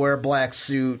Adam. I wear a black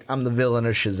suit. I'm the villain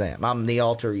of Shazam. I'm the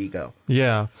alter ego.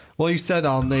 Yeah. Well, you said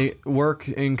he works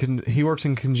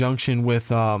in conjunction with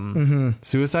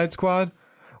Suicide Squad.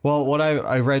 Well, what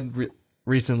I read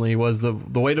recently was the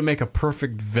way to make a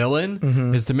perfect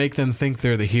villain is to make them think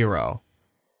they're the hero.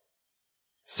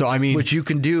 So I mean, which you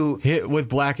can do with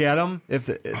Black Adam, if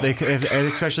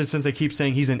especially since they keep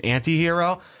saying he's an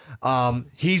anti-hero,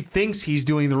 he thinks he's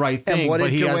doing the right thing, but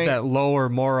he has that lower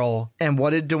moral. And what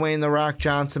did Dwayne "The Rock"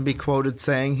 Johnson be quoted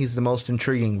saying? He's the most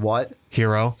intriguing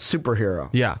hero, superhero.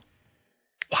 Yeah.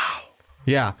 Wow.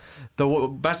 Yeah. The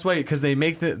best way, because they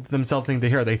make themselves think the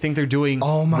hero. They think they're doing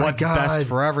what's best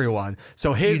for everyone.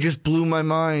 So you just blew my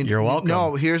mind. You're welcome.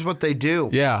 No, here's what they do.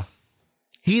 Yeah.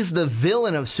 He's the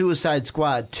villain of Suicide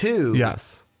Squad 2.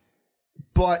 Yes.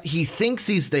 But he thinks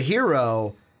he's the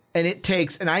hero, and it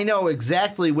takes... And I know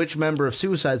exactly which member of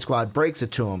Suicide Squad breaks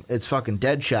it to him. It's fucking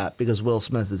Deadshot, because Will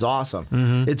Smith is awesome.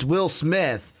 It's Will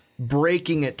Smith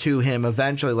breaking it to him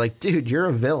eventually, like, dude, you're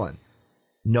a villain.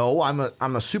 No, I'm a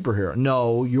superhero.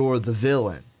 No, you're the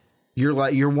villain.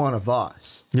 You're one of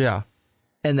us. Yeah.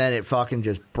 And then it fucking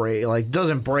just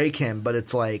doesn't break him, but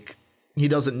it's like he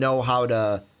doesn't know how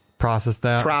to...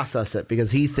 process it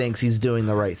because he thinks he's doing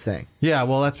the right thing. Yeah,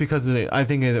 well, that's because I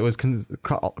think it was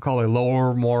called a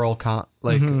lower moral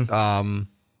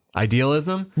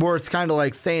idealism, where it's kind of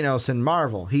like Thanos in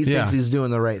Marvel. He thinks he's doing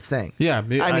the right thing. Yeah,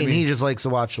 I mean he just likes to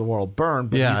watch the world burn,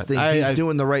 but he thinks he's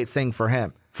doing the right thing for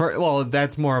him.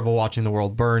 That's more of a watching the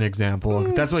world burn example.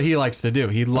 That's what he likes to do.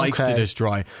 He likes to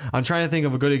destroy. I'm trying to think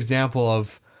of a good example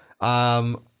of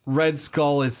Red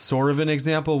Skull is sort of an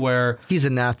example where he's a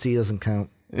Nazi, doesn't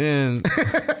count. And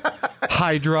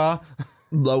Hydra.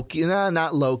 Loki. Nah,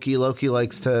 not Loki. Loki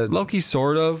likes to... Loki,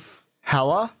 sort of.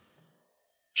 Hela.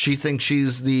 She thinks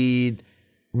she's the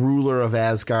ruler of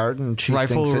Asgard, and she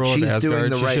thinks that she's doing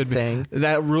the right thing.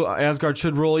 Asgard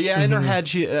should rule. Yeah, in her head,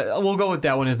 she. We'll go with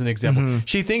that one as an example.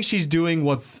 She thinks she's doing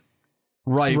what's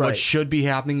right, what should be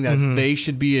happening, that they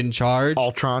should be in charge.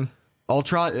 Ultron.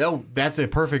 Oh, that's a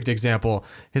perfect example.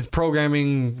 His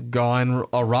programming gone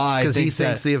awry. Because he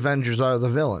thinks the Avengers are the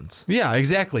villains. Yeah,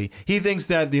 exactly. He thinks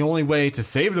that the only way to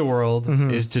save the world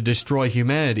is to destroy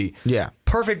humanity. Yeah.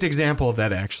 Perfect example of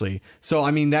that, actually. So,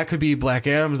 I mean, that could be Black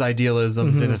Adam's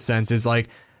idealisms in a sense. Is like,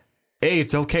 hey,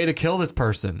 it's okay to kill this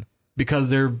person because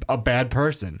they're a bad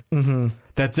person.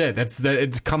 That's it.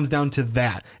 It comes down to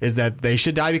that, is that they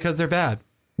should die because they're bad.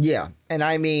 Yeah. And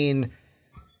I mean...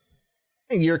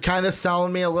 You're kind of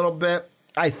selling me a little bit.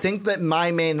 I think that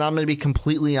I'm going to be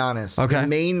completely honest. Okay. The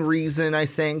main reason I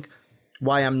think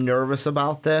why I'm nervous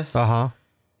about this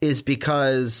is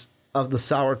because of the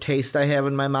sour taste I have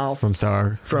in my mouth from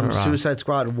Suicide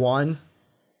Squad 1.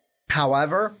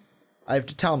 However, I have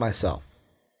to tell myself,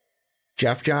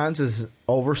 Jeff Johns is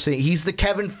overseeing. He's the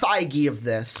Kevin Feige of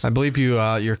this. I believe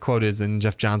your quote is "In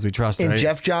Jeff Johns we trust." In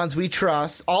Jeff Johns we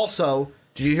trust. Also,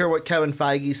 did you hear what Kevin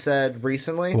Feige said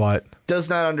recently? What? Does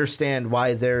not understand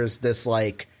why there's this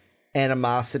like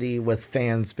animosity with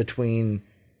fans between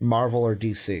Marvel or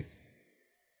DC.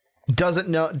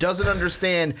 Doesn't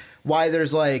understand why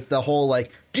there's like the whole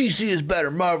like DC is better,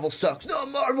 Marvel sucks. No,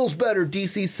 Marvel's better,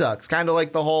 DC sucks. Kind of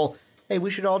like the whole, hey, we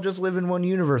should all just live in one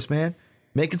universe, man.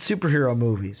 Making superhero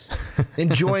movies.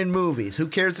 Enjoying movies. Who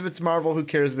cares if it's Marvel? Who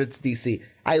cares if it's DC?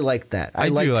 I like that. I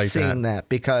like seeing that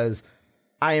because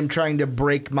I am trying to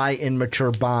break my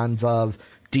immature bonds of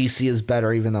DC is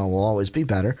better, even though it will always be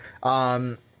better.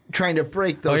 Trying to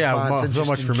break those bonds. And so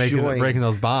much for breaking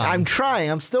those bonds. I'm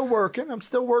trying. I'm still working. I'm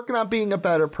still working on being a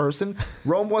better person.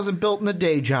 Rome wasn't built in a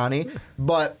day, Johnny.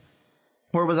 But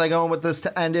where was I going with this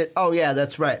to end it? Oh, yeah,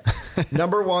 that's right.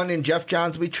 Number 1, in Jeff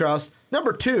Johns we trust.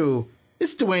 Number 2,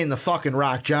 it's Dwayne the fucking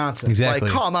Rock Johnson. Exactly.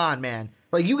 Like, come on, man.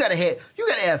 Like, you gotta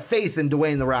have faith in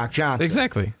Dwayne the Rock Johnson.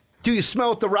 Exactly. Do you smell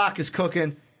what the Rock is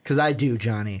cooking? Because I do,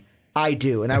 Johnny. I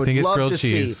do, and I would love to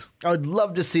see. I would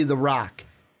love to see the Rock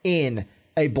in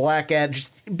a Black Adam,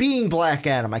 being Black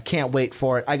Adam. I can't wait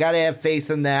for it. I gotta have faith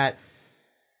in that,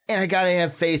 and I gotta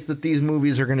have faith that these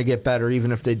movies are gonna get better,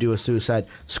 even if they do a Suicide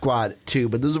Squad 2.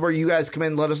 But this is where you guys come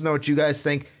in. Let us know what you guys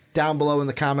think down below in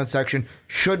the comment section.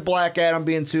 Should Black Adam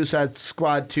be in Suicide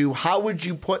Squad 2? How would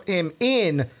you put him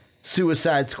in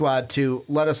Suicide Squad 2?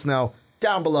 Let us know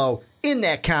down below in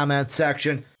that comment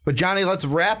section. But Johnny, let's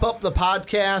wrap up the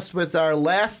podcast with our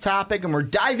last topic, and we're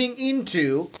diving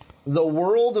into the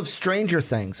world of Stranger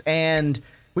Things. And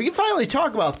we can finally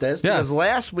talk about this because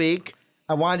last week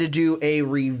I wanted to do a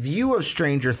review of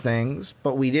Stranger Things,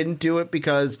 but we didn't do it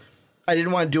because I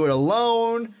didn't want to do it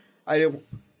alone. I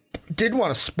didn't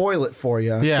want to spoil it for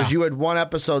you because you had one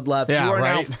episode left. You are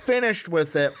now finished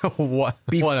with it. One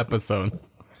episode.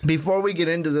 Before we get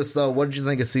into this, though, what did you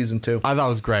think of season 2? I thought it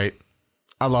was great.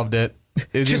 I loved it.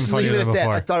 It was just even funnier leave it than at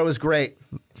before. that. I thought it was great.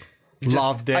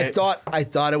 Loved it. I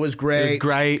thought it was great. It was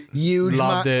great. Huge.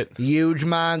 Loved it. Huge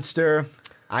monster.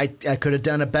 I could have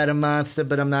done a better monster,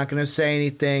 but I'm not going to say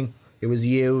anything. It was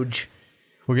huge.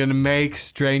 We're going to make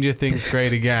Stranger Things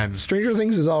great again. Stranger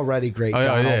Things is already great. Oh,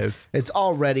 yeah, it is. It's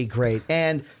already great.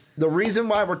 And the reason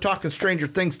why we're talking Stranger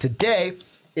Things today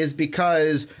is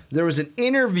because there was an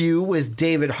interview with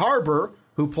David Harbour,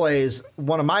 who plays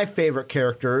one of my favorite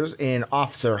characters in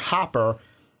Officer Hopper.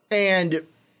 And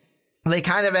they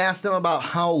kind of asked him about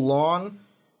how long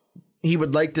he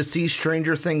would like to see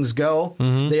Stranger Things go.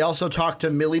 Mm-hmm. They also talked to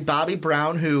Millie Bobby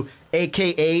Brown, who,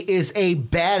 a.k.a. is a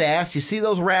badass. You see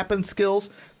those rapping skills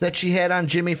that she had on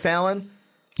Jimmy Fallon?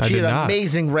 She had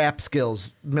amazing rap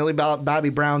skills. Millie Bobby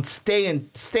Brown, stay in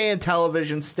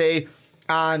television, stay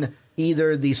on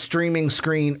either the streaming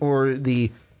screen or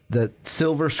the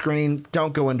silver screen.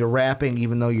 Don't go into rapping,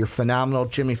 even though you're phenomenal.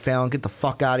 Jimmy Fallon, get the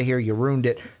fuck out of here. You ruined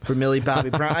it for Millie Bobby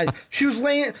Brown. She was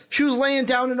laying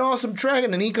down an awesome track,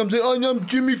 and he comes in, oh, I'm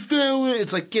Jimmy Fallon.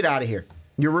 It's like, get out of here.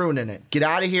 You're ruining it. Get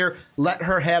out of here. Let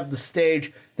her have the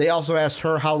stage. They also asked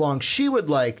her how long she would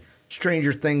like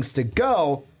Stranger Things to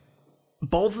go.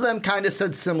 Both of them kind of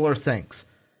said similar things.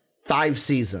 5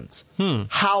 seasons.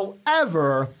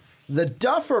 However, the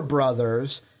Duffer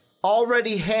Brothers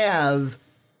already have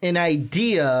an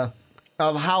idea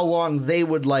of how long they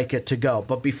would like it to go.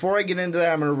 But before I get into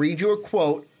that, I'm going to read you a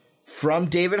quote from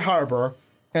David Harbour.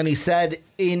 And he said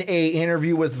in a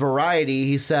interview with Variety,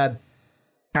 he said,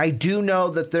 I do know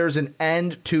that there's an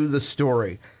end to the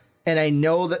story. And I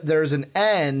know that there's an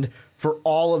end for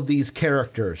all of these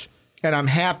characters. And I'm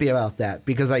happy about that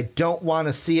because I don't want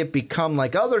to see it become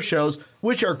like other shows,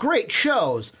 which are great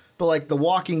shows, but like The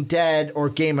Walking Dead or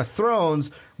Game of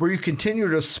Thrones, where you continue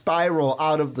to spiral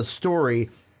out of the story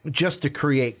just to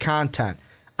create content.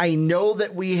 I know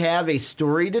that we have a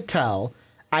story to tell.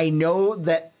 I know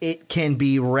that it can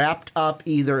be wrapped up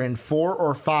either in 4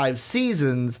 or 5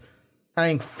 seasons. I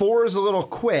think 4 is a little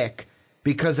quick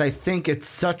because I think it's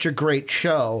such a great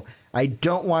show. I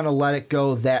don't want to let it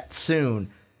go that soon.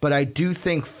 But I do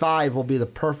think 5 will be the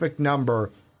perfect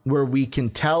number where we can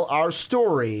tell our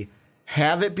story,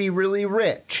 have it be really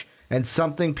rich, and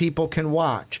something people can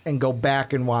watch and go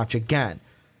back and watch again.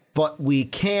 But we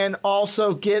can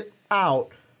also get out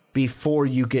before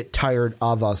you get tired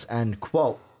of us, end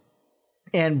quote.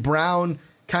 And Brown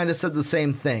kind of said the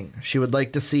same thing. She would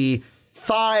like to see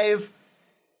 5,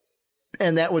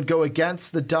 and that would go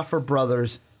against the Duffer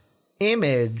Brothers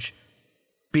image.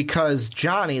 Because,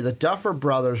 Johnny, the Duffer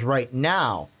Brothers right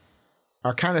now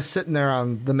are kind of sitting there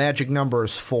on the magic number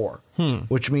is 4,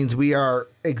 which means we are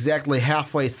exactly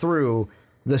halfway through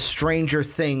the Stranger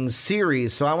Things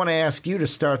series. So I want to ask you to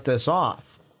start this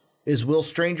off. Will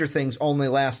Stranger Things only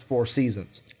last 4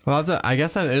 seasons? Well, I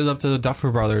guess that is up to the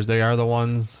Duffer Brothers. They are the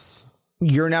ones.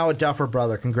 You're now a Duffer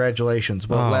Brother. Congratulations.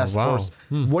 Will it last 4?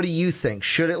 What do you think?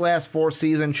 Should it last 4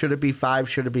 seasons? Should it be 5?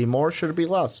 Should it be more? Should it be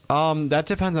less? That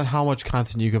depends on how much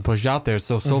content you can push out there.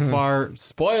 So far,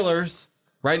 spoilers.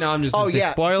 Right now, I'm just going to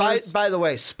say spoilers. By the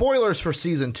way, spoilers for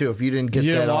season 2. If you didn't get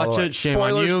that, watch it. Shame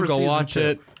on you. Go watch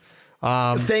it.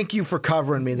 Thank you for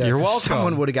covering me there. You're welcome.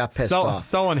 Someone would have got pissed off.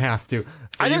 Someone has to. So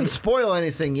I didn't spoil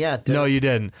anything yet. No, you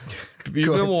didn't.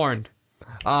 You've been warned.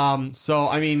 So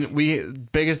I mean,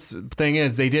 biggest thing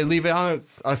is they did leave it on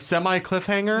a semi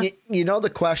cliffhanger. You know the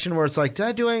question where it's like, did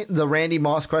I do the Randy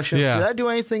Moss question? Yeah. Did I do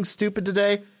anything stupid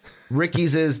today?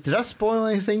 Ricky's is, did I spoil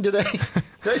anything today?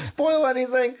 Did I spoil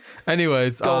anything?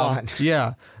 Anyways, go on.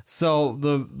 Yeah. So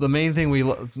the main thing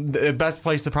the best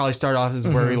place to probably start off is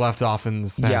where we left off in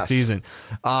this past season.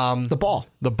 The ball,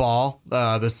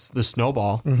 the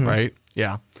snowball, right?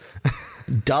 Yeah.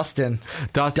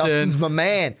 Dustin's my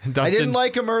man. I didn't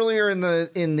like him earlier in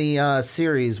the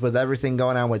series with everything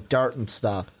going on with Dart and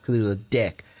stuff because he was a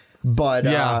dick. But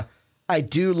I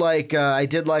did like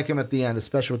him at the end,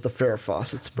 especially with the Farrah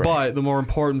Fawcett spray. But the more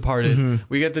important part is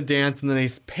we get the dance and then they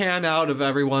pan out of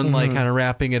everyone like kind of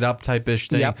wrapping it up type-ish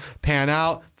thing. Yep. Pan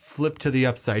out, flip to the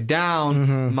upside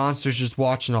down. Monster's just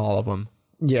watching all of them.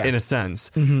 Yeah. In a sense.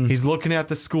 He's looking at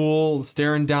the school,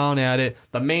 staring down at it.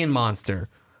 The main monster.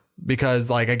 Because,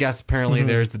 like, I guess apparently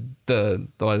there's the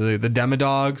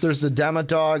Demodogs. There's the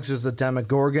Demodogs. There's the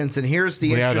Demogorgons. And here's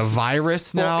the... We have a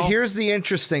virus now. Well, here's the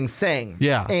interesting thing.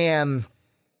 Yeah. And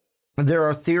there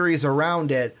are theories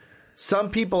around it.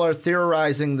 Some people are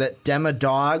theorizing that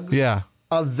Demodogs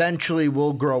eventually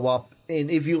will grow up. And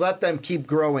if you let them keep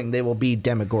growing, they will be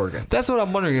Demogorgons. That's what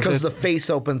I'm wondering. Because the face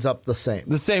opens up the same.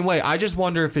 The same way. I just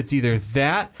wonder if it's either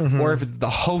that or if it's the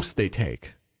host they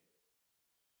take.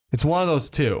 It's one of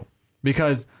those two.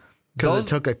 Because it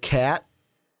took a cat.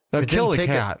 It killed a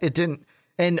cat. It didn't.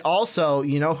 And also,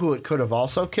 you know who it could have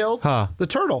also killed? The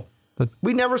turtle.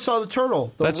 We never saw the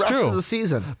turtle the rest of the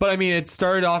season. But I mean, it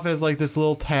started off as like this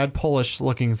little tadpole-ish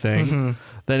looking thing.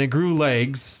 Then it grew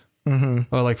legs. Or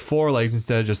like 4 legs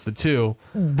instead of just the 2.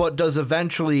 But does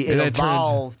eventually it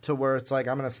evolve to where it's like,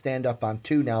 I'm going to stand up on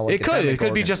 2 now? Like it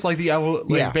could be just like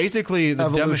the basically the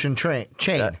evolution chain.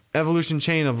 Evolution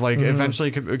chain of like eventually,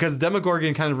 because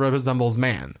Demogorgon kind of resembles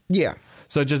man. Yeah.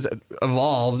 So it just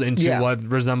evolves into what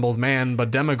resembles man, but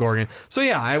Demogorgon. So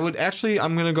yeah, I'm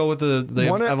going to go with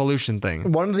the evolution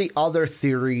thing. One of the other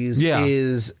theories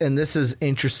is, and this is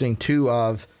interesting too,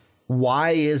 of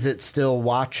why is it still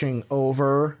watching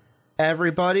over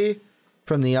everybody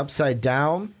from the upside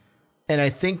down? And I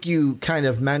think you kind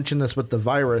of mentioned this with the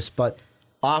virus, but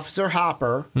Officer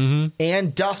Hopper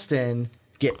and Dustin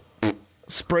get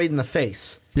sprayed in the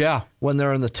face. Yeah. When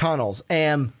they're in the tunnels.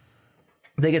 And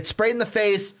they get sprayed in the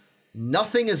face.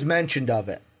 Nothing is mentioned of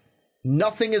it.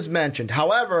 Nothing is mentioned.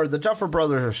 However, the Duffer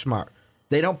Brothers are smart.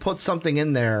 They don't put something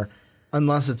in there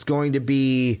unless it's going to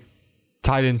be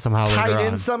tied in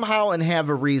somehow and have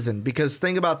a reason. Because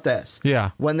think about this.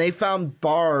 Yeah. When they found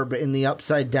Barb in the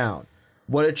upside down,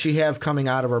 what did she have coming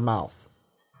out of her mouth?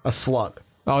 A slug.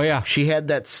 Oh, yeah. She had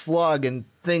that slug and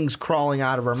things crawling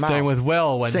out of her mouth. Same with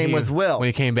Will. When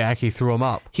he came back, he threw him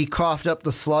up. He coughed up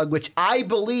the slug, which I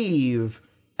believe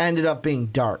ended up being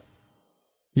Dart.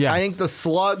 Yes. I think the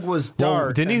slug was Dart.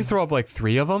 Well, didn't he throw up like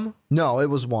 3 of them? No, it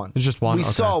was one. It's just one? We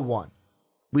saw one.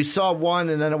 We saw one,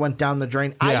 and then it went down the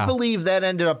drain. Yeah. I believe that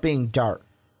ended up being Dart.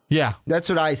 Yeah. That's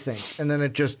what I think. And then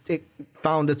it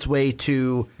found its way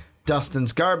to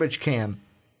Dustin's garbage can.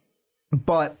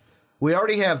 But we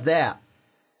already have that.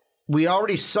 We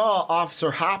already saw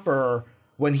Officer Hopper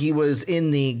when he was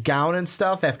in the gown and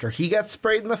stuff after he got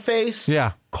sprayed in the face.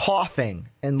 Yeah. Coughing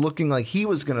and looking like he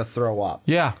was going to throw up.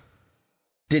 Yeah.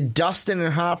 Did Dustin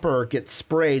and Hopper get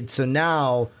sprayed? So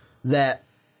now that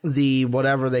the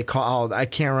whatever they call, I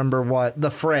can't remember what, the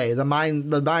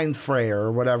mind flayer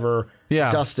or whatever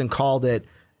Dustin called it.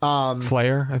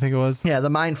 Flare, I think it was. Yeah, the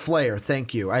mind flayer.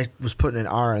 Thank you. I was putting an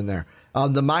R in there.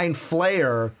 The mind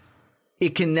flayer,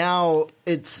 it can now,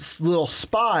 its little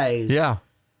spies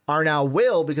are now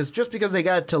Will, because just because they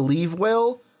got to leave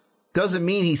Will doesn't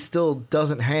mean he still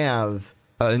doesn't have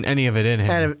any of it in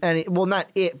him. Well, not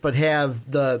it, but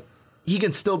he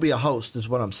can still be a host is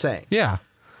what I'm saying. Yeah.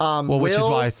 Will, which is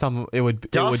why it would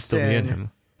still be in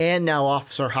him. And now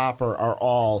Officer Hopper are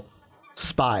all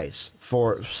spies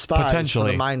for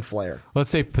the Mind Flayer.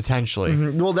 Let's say potentially.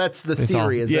 Mm-hmm. Well, that's the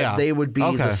theory, that they would be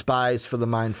the spies for the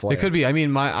Mind Flayer. It could be. I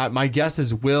mean, my guess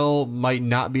is Will might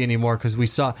not be anymore because we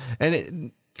saw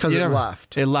because it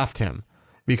left. It left him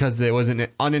because it was an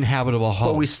uninhabitable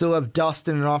host. But we still have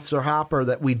Dustin and Officer Hopper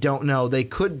that we don't know. They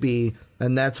could be,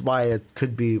 and that's why it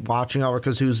could be watching over,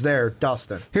 because who's there?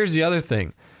 Dustin. Here's the other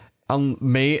thing.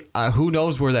 Who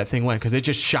knows where that thing went, because it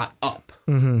just shot up.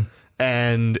 Mm-hmm.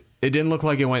 And it didn't look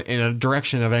like it went in a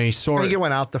direction of any sort. I think it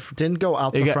went didn't go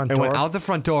out the front door. It went out the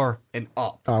front door and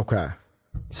up. Okay.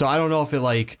 So I don't know if it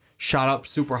shot up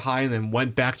super high and then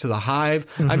went back to the hive.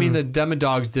 I mean, the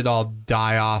Demodogs did all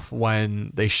die off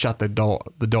when they shut the door,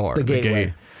 the gateway.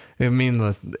 gate. I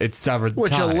mean, it severed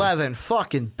Which ties. 11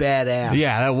 fucking badass.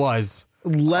 Yeah, that was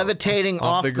Levitating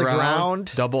off the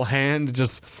ground. double hand,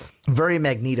 just Very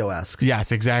Magneto-esque.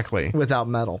 yes, exactly. Without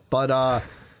metal. But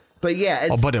yeah.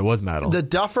 It's, But it was metal. The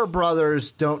Duffer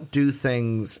Brothers don't do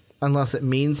things unless it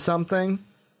means something.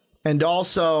 And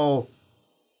also,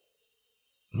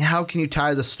 how can you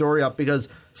tie the story up? Because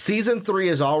season 3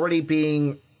 is already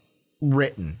being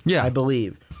written, I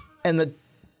believe. And the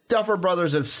Duffer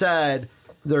Brothers have said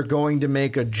they're going to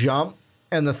make a jump.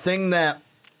 And the thing that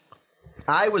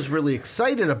I was really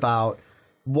excited about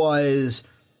was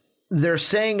they're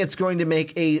saying it's going to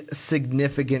make a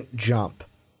significant jump.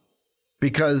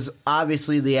 Because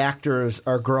obviously the actors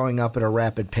are growing up at a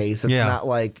rapid pace. It's not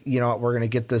like, you know, we're going to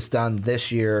get this done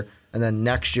this year and then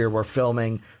next year we're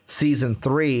filming season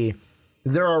 3.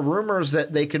 There are rumors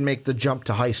that they can make the jump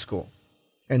to high school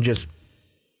and just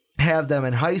have them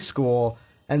in high school.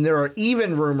 And there are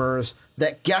even rumors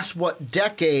that guess what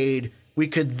decade we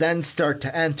could then start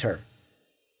to enter.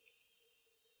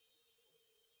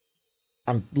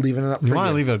 I'm leaving it up for you. You want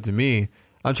to leave it up to me.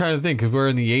 I'm trying to think because we're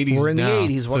in the 80s now. We're in the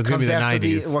 80s. So it's going to be the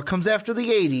 90s. What comes after the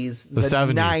 80s? The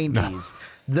 70s. 90s. No.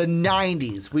 The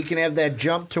 90s. We can have that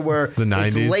jump to where The 90s.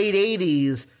 it's late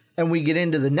 80s and we get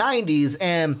into the 90s.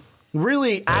 And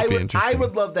really, I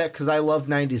would love that because I love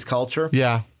 90s culture.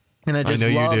 Yeah. And I just know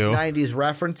love you do. 90s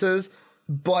references.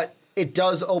 But it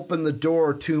does open the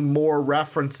door to more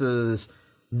references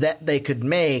that they could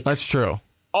make. That's true.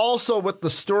 Also, with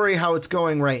the story, how it's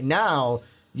going right now,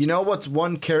 you know what's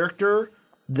one character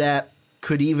that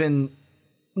could even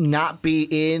not be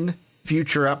in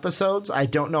future episodes? I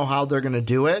don't know how they're going to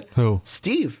do it. Who?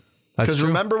 Steve. That's Because true.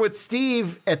 remember with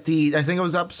Steve at I think it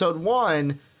was episode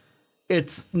 1,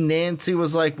 it's Nancy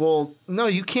was like, well, no,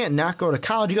 you can't not go to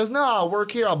college. He goes, no, I'll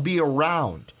work here. I'll be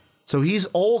around. So he's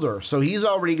older. So he's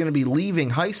already going to be leaving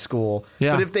high school.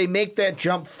 Yeah. But if they make that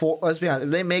jump let's be honest,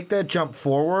 if they make that jump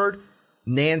forward,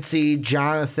 Nancy,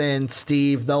 Jonathan,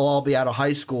 Steve, they'll all be out of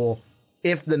high school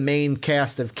if the main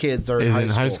cast of kids are in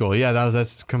high school. Yeah,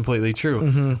 that's completely true.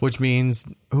 Mm-hmm. Which means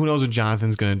who knows what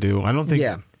Jonathan's going to do. I don't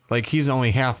think like he's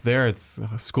only half there at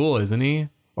school, isn't he?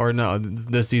 Or no,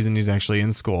 this season he's actually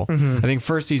in school. Mm-hmm. I think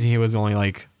first season he was only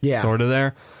like sort of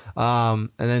there. And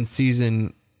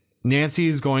then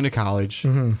Nancy's going to college.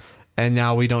 Mm-hmm. And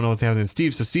now we don't know what's happening to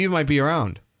Steve. So Steve might be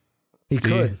around. He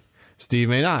could. Steve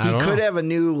may not. He could have a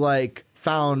new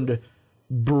found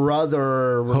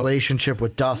brother relationship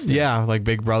with Dustin. Yeah, like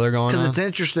Big Brother going on. Because it's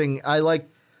interesting. I like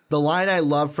the line I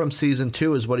love from season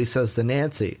 2 is what he says to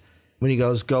Nancy when he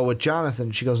goes, go with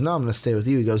Jonathan. She goes, no, I'm going to stay with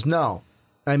you. He goes, no,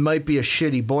 I might be a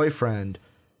shitty boyfriend,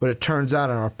 but it turns out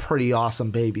I'm a pretty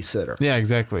awesome babysitter. Yeah,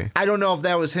 exactly. I don't know if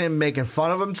that was him making fun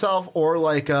of himself or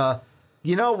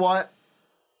you know what?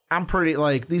 I'm pretty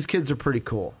these kids are pretty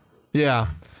cool. Yeah.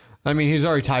 I mean, he's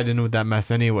already tied in with that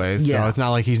mess anyways, so it's not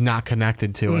like he's not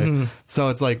connected to it. So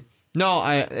it's like, no,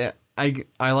 I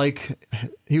like,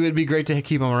 he would be great to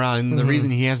keep him around. And the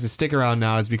reason he has to stick around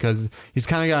now is because he's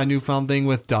kind of got a newfound thing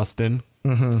with Dustin,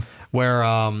 where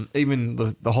even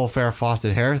the whole Farrah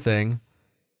Fawcett hair thing.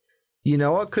 You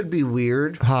know what could be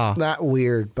weird? Huh. Not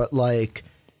weird, but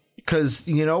because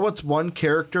you know what's one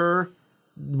character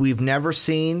we've never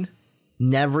seen,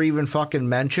 never even fucking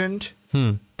mentioned?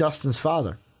 Dustin's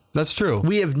father. That's true.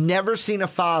 We have never seen a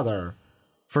father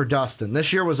for Dustin.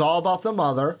 This year was all about the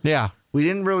mother. Yeah. We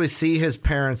didn't really see his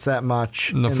parents that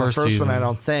much in the first season. one, I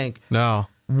don't think. No.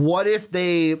 What if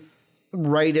they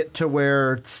write it to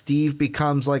where Steve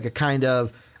becomes like a kind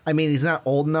of, I mean, he's not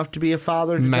old enough to be a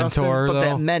father to mentor, Dustin, but though.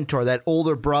 that mentor, that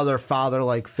older brother,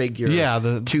 father-like figure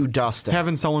to Dustin.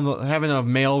 Having a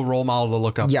male role model to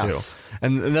look up to.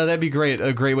 And that'd be great.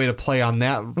 A great way to play on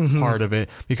that part of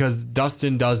it because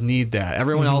Dustin does need that.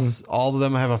 Everyone else, all of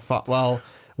them have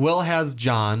Will has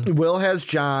John. Will has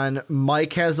John.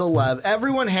 Mike has 11.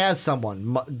 Everyone has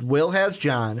someone. Will has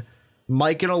John.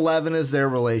 Mike and 11 is their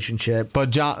relationship.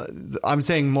 But John, I'm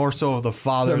saying more so of the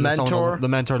father, the mentor, the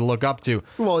mentor to look up to.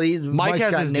 Well, Mike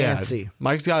has his Nancy. Dad.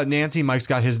 Mike's got Nancy. Mike's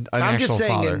got his actual I'm just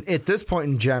saying father. at this point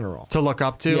in general To look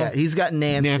up to. Yeah, he's got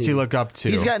Nancy. Nancy look up to.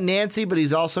 He's got Nancy, but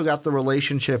he's also got the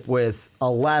relationship with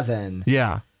 11.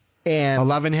 Yeah. And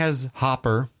 11 has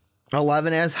Hopper.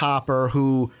 11 has Hopper,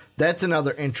 who that's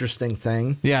another interesting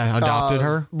thing. Yeah, adopted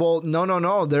her. Well,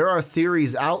 no. There are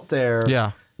theories out there.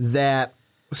 Yeah. That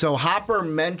so Hopper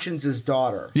mentions his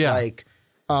daughter. Yeah.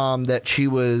 That she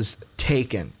was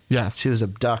taken. Yes. She was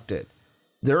abducted.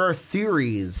 There are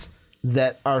theories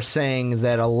that are saying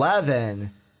that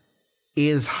 11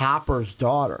 is Hopper's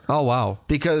daughter. Oh, wow.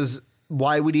 Because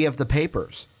why would he have the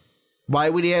papers? Why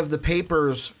would he have the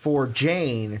papers for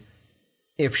Jane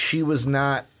if she was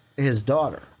not his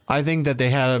daughter? I think that they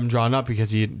had him drawn up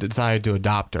because he decided to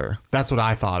adopt her. That's what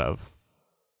I thought of.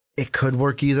 It could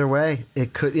work either way.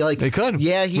 It could. It could.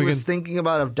 Yeah, he was thinking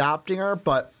about adopting her,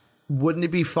 but wouldn't it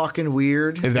be fucking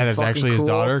weird if that is actually his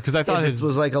daughter? Because I thought it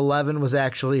was like 11 was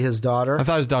actually his daughter. I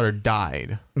thought his daughter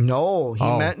died. No, he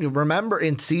meant. Remember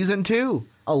in season 2,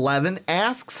 11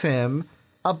 asks him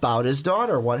about his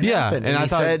daughter. What happened? And he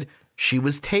said she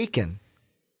was taken.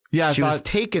 Yeah, she was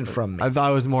taken from me. I thought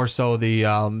it was more so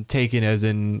the taken as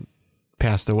in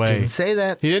passed away. Didn't say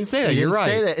that. He didn't say that. You're right.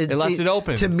 Say that. It left it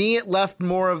open. To me, it left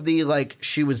more of the like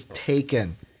she was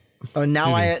taken.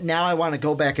 Now I want to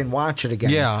go back and watch it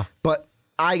again. Yeah, but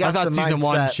I thought the season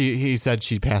mindset, 1 he said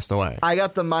she passed away. I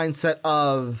got the mindset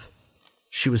of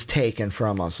she was taken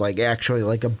from us, like actually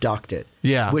like abducted.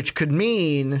 Yeah, which could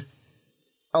mean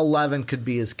 11 could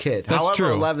be his kid. That's However,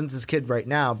 true. 11's his kid right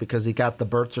now because he got the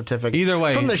birth certificate. Either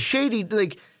way, from the shady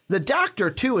like. The doctor,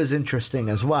 too, is interesting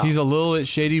as well. He's a little bit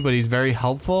shady, but he's very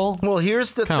helpful. Well,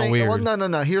 here's the thing. Weird. Well,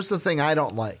 no. Here's the thing I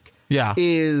don't like. Yeah.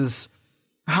 Is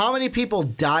how many people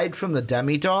died from the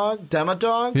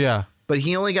Demodogs? Yeah. But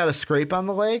he only got a scrape on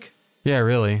the leg? Yeah,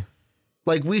 really.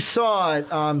 Like, we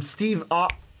saw Steve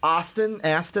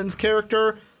Aston's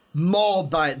character mauled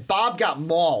by it. Bob got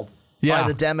mauled by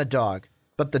the Demodog.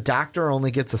 But the doctor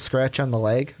only gets a scratch on the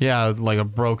leg? Yeah, like a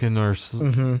broken or...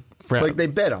 Like, they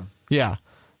bit him. Yeah.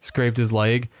 Scraped his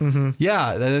leg. Mm-hmm.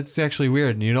 Yeah, that's actually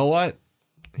weird. And you know what?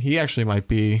 He actually might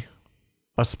be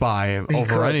a spy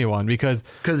over anyone because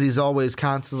he's always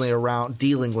constantly around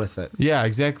dealing with it. Yeah,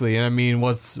 exactly. And I mean,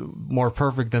 what's more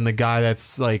perfect than the guy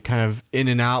that's like kind of in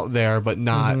and out there, but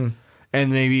not. Mm-hmm.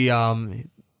 And maybe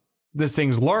this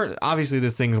thing's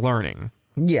learning.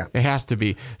 Yeah, it has to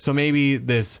be. So maybe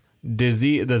this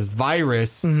disease, this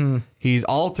virus, he's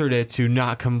altered it to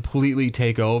not completely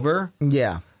take over.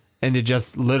 Yeah. And to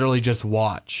just literally just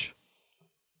watch.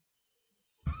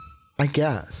 I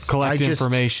guess. Collect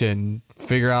information.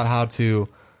 Figure out how to.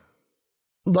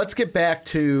 Let's get back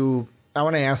to. I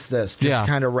want to ask this. Just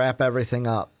kind of wrap everything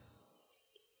up.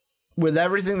 With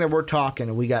everything that we're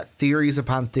talking, we got theories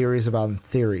upon theories upon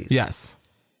theories. Yes.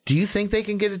 Do you think they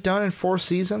can get it done in 4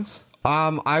 seasons?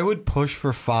 I would push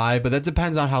for 5, but that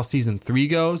depends on how season 3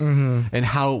 goes and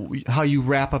how you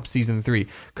wrap up season 3.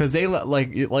 Because they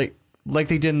like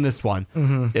they did in this one.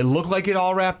 It looked like it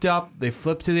all wrapped up. They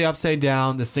flipped to the upside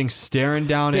down. This thing's staring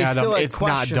down at them. It's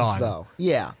not done. Though.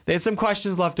 Yeah. They had some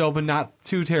questions left open, not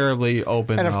too terribly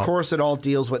open. And of course, it all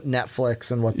deals with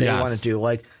Netflix and what they want to do.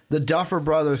 Like the Duffer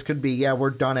Brothers could be, we're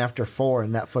done after 4,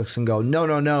 and Netflix can go,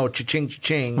 no, cha-ching,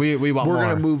 cha-ching. We want more. We're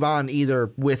going to move on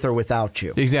either with or without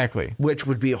you. Exactly. Which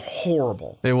would be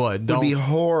horrible. It would. It would be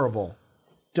horrible.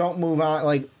 Don't move on.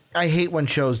 Like, I hate when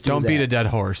shows do that. Don't beat a dead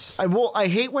horse. I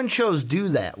hate when shows do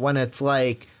that. When it's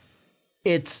like,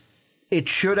 it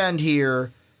should end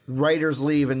here. Writers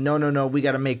leave and no, we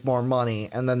got to make more money,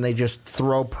 and then they just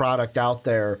throw product out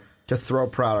there to throw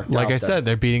product. Like I said,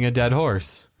 they're beating a dead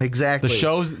horse. Exactly.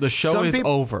 The show is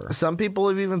over. Some people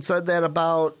have even said that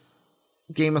about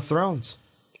Game of Thrones.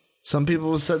 Some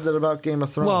people have said that about Game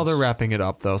of Thrones. Well, they're wrapping it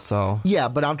up, though, so... Yeah,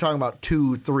 but I'm talking about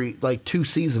 2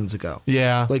 seasons ago.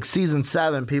 Yeah. Like, season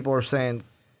 7, people are saying,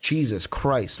 Jesus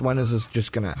Christ, when is this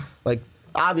just gonna... Like,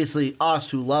 obviously, us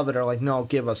who love it are like, no,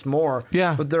 give us more.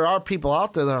 Yeah. But there are people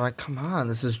out there that are like, come on,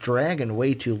 this is dragging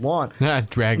way too long. Not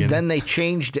dragging. Then they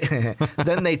changed it.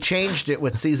 Then they changed it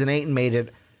with season 8 and made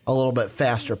it a little bit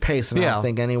faster pace, and I don't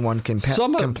think anyone can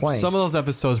complain. Some of those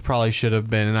episodes probably should have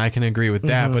been, and I can agree with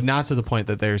that, but not to the point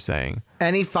that they're saying.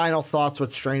 Any final thoughts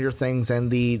with Stranger Things and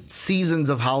the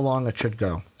seasons of how long it should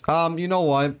go? You know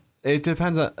what? It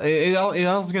depends on it all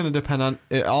is going to depend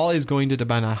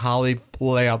on how they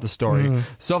lay out the story.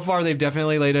 So far, they've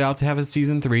definitely laid it out to have a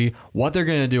season 3. What they're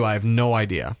going to do, I have no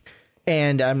idea.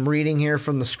 And I'm reading here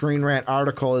from the Screen Rant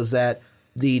article is that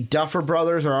the Duffer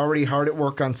Brothers are already hard at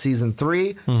work on season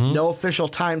 3. No official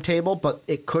timetable, but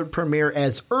it could premiere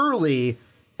as early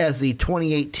as the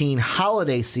 2018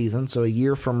 holiday season. So a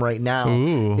year from right now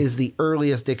is the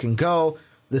earliest it can go.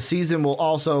 The season will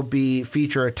also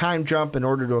feature a time jump in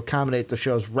order to accommodate the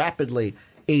show's rapidly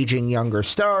aging younger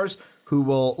stars, who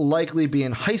will likely be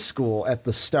in high school at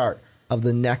the start of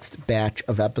the next batch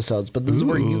of episodes. But this is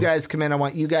where you guys come in. I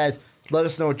want you guys, let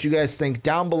us know what you guys think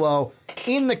down below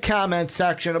in the comment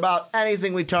section about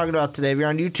anything we talked about today. If you're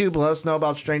on YouTube, let us know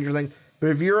about Stranger Things. But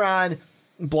if you're on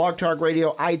Blog Talk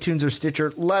Radio, iTunes, or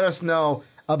Stitcher, let us know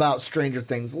about Stranger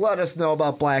Things. Let us know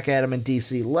about Black Adam and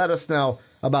DC. Let us know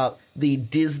about the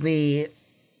Disney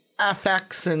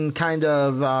FX and kind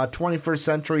of 21st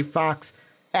Century Fox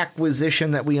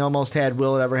acquisition that we almost had.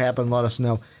 Will it ever happen? Let us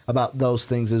know about those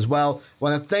things as well.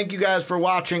 Want to thank you guys for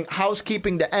watching.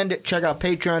 Housekeeping to end it. Check out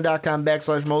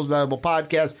patreon.com/Most Valuable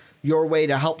Podcast. Your way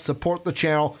to help support the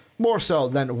channel more so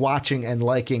than watching and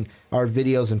liking our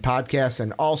videos and podcasts.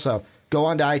 And also go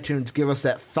on to iTunes. Give us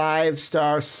that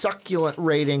 5-star succulent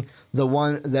rating. The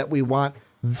one that we want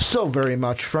so very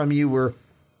much from you. We're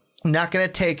not going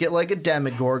to take it like a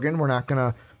Demogorgon. We're not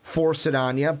going to force it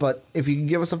on you, but if you can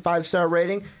give us a 5-star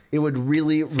rating, it would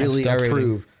really, really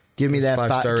improve. Give me that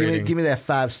 5-star rating. Give me that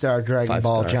 5-star Dragon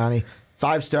Ball, Johnny.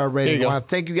 5-star rating. I want to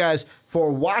thank you guys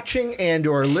for watching and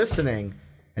or listening.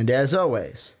 And as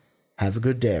always, have a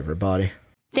good day, everybody.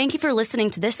 Thank you for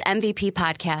listening to this MVP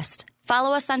podcast.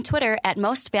 Follow us on Twitter at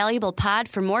Most Valuable Pod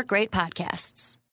for more great podcasts.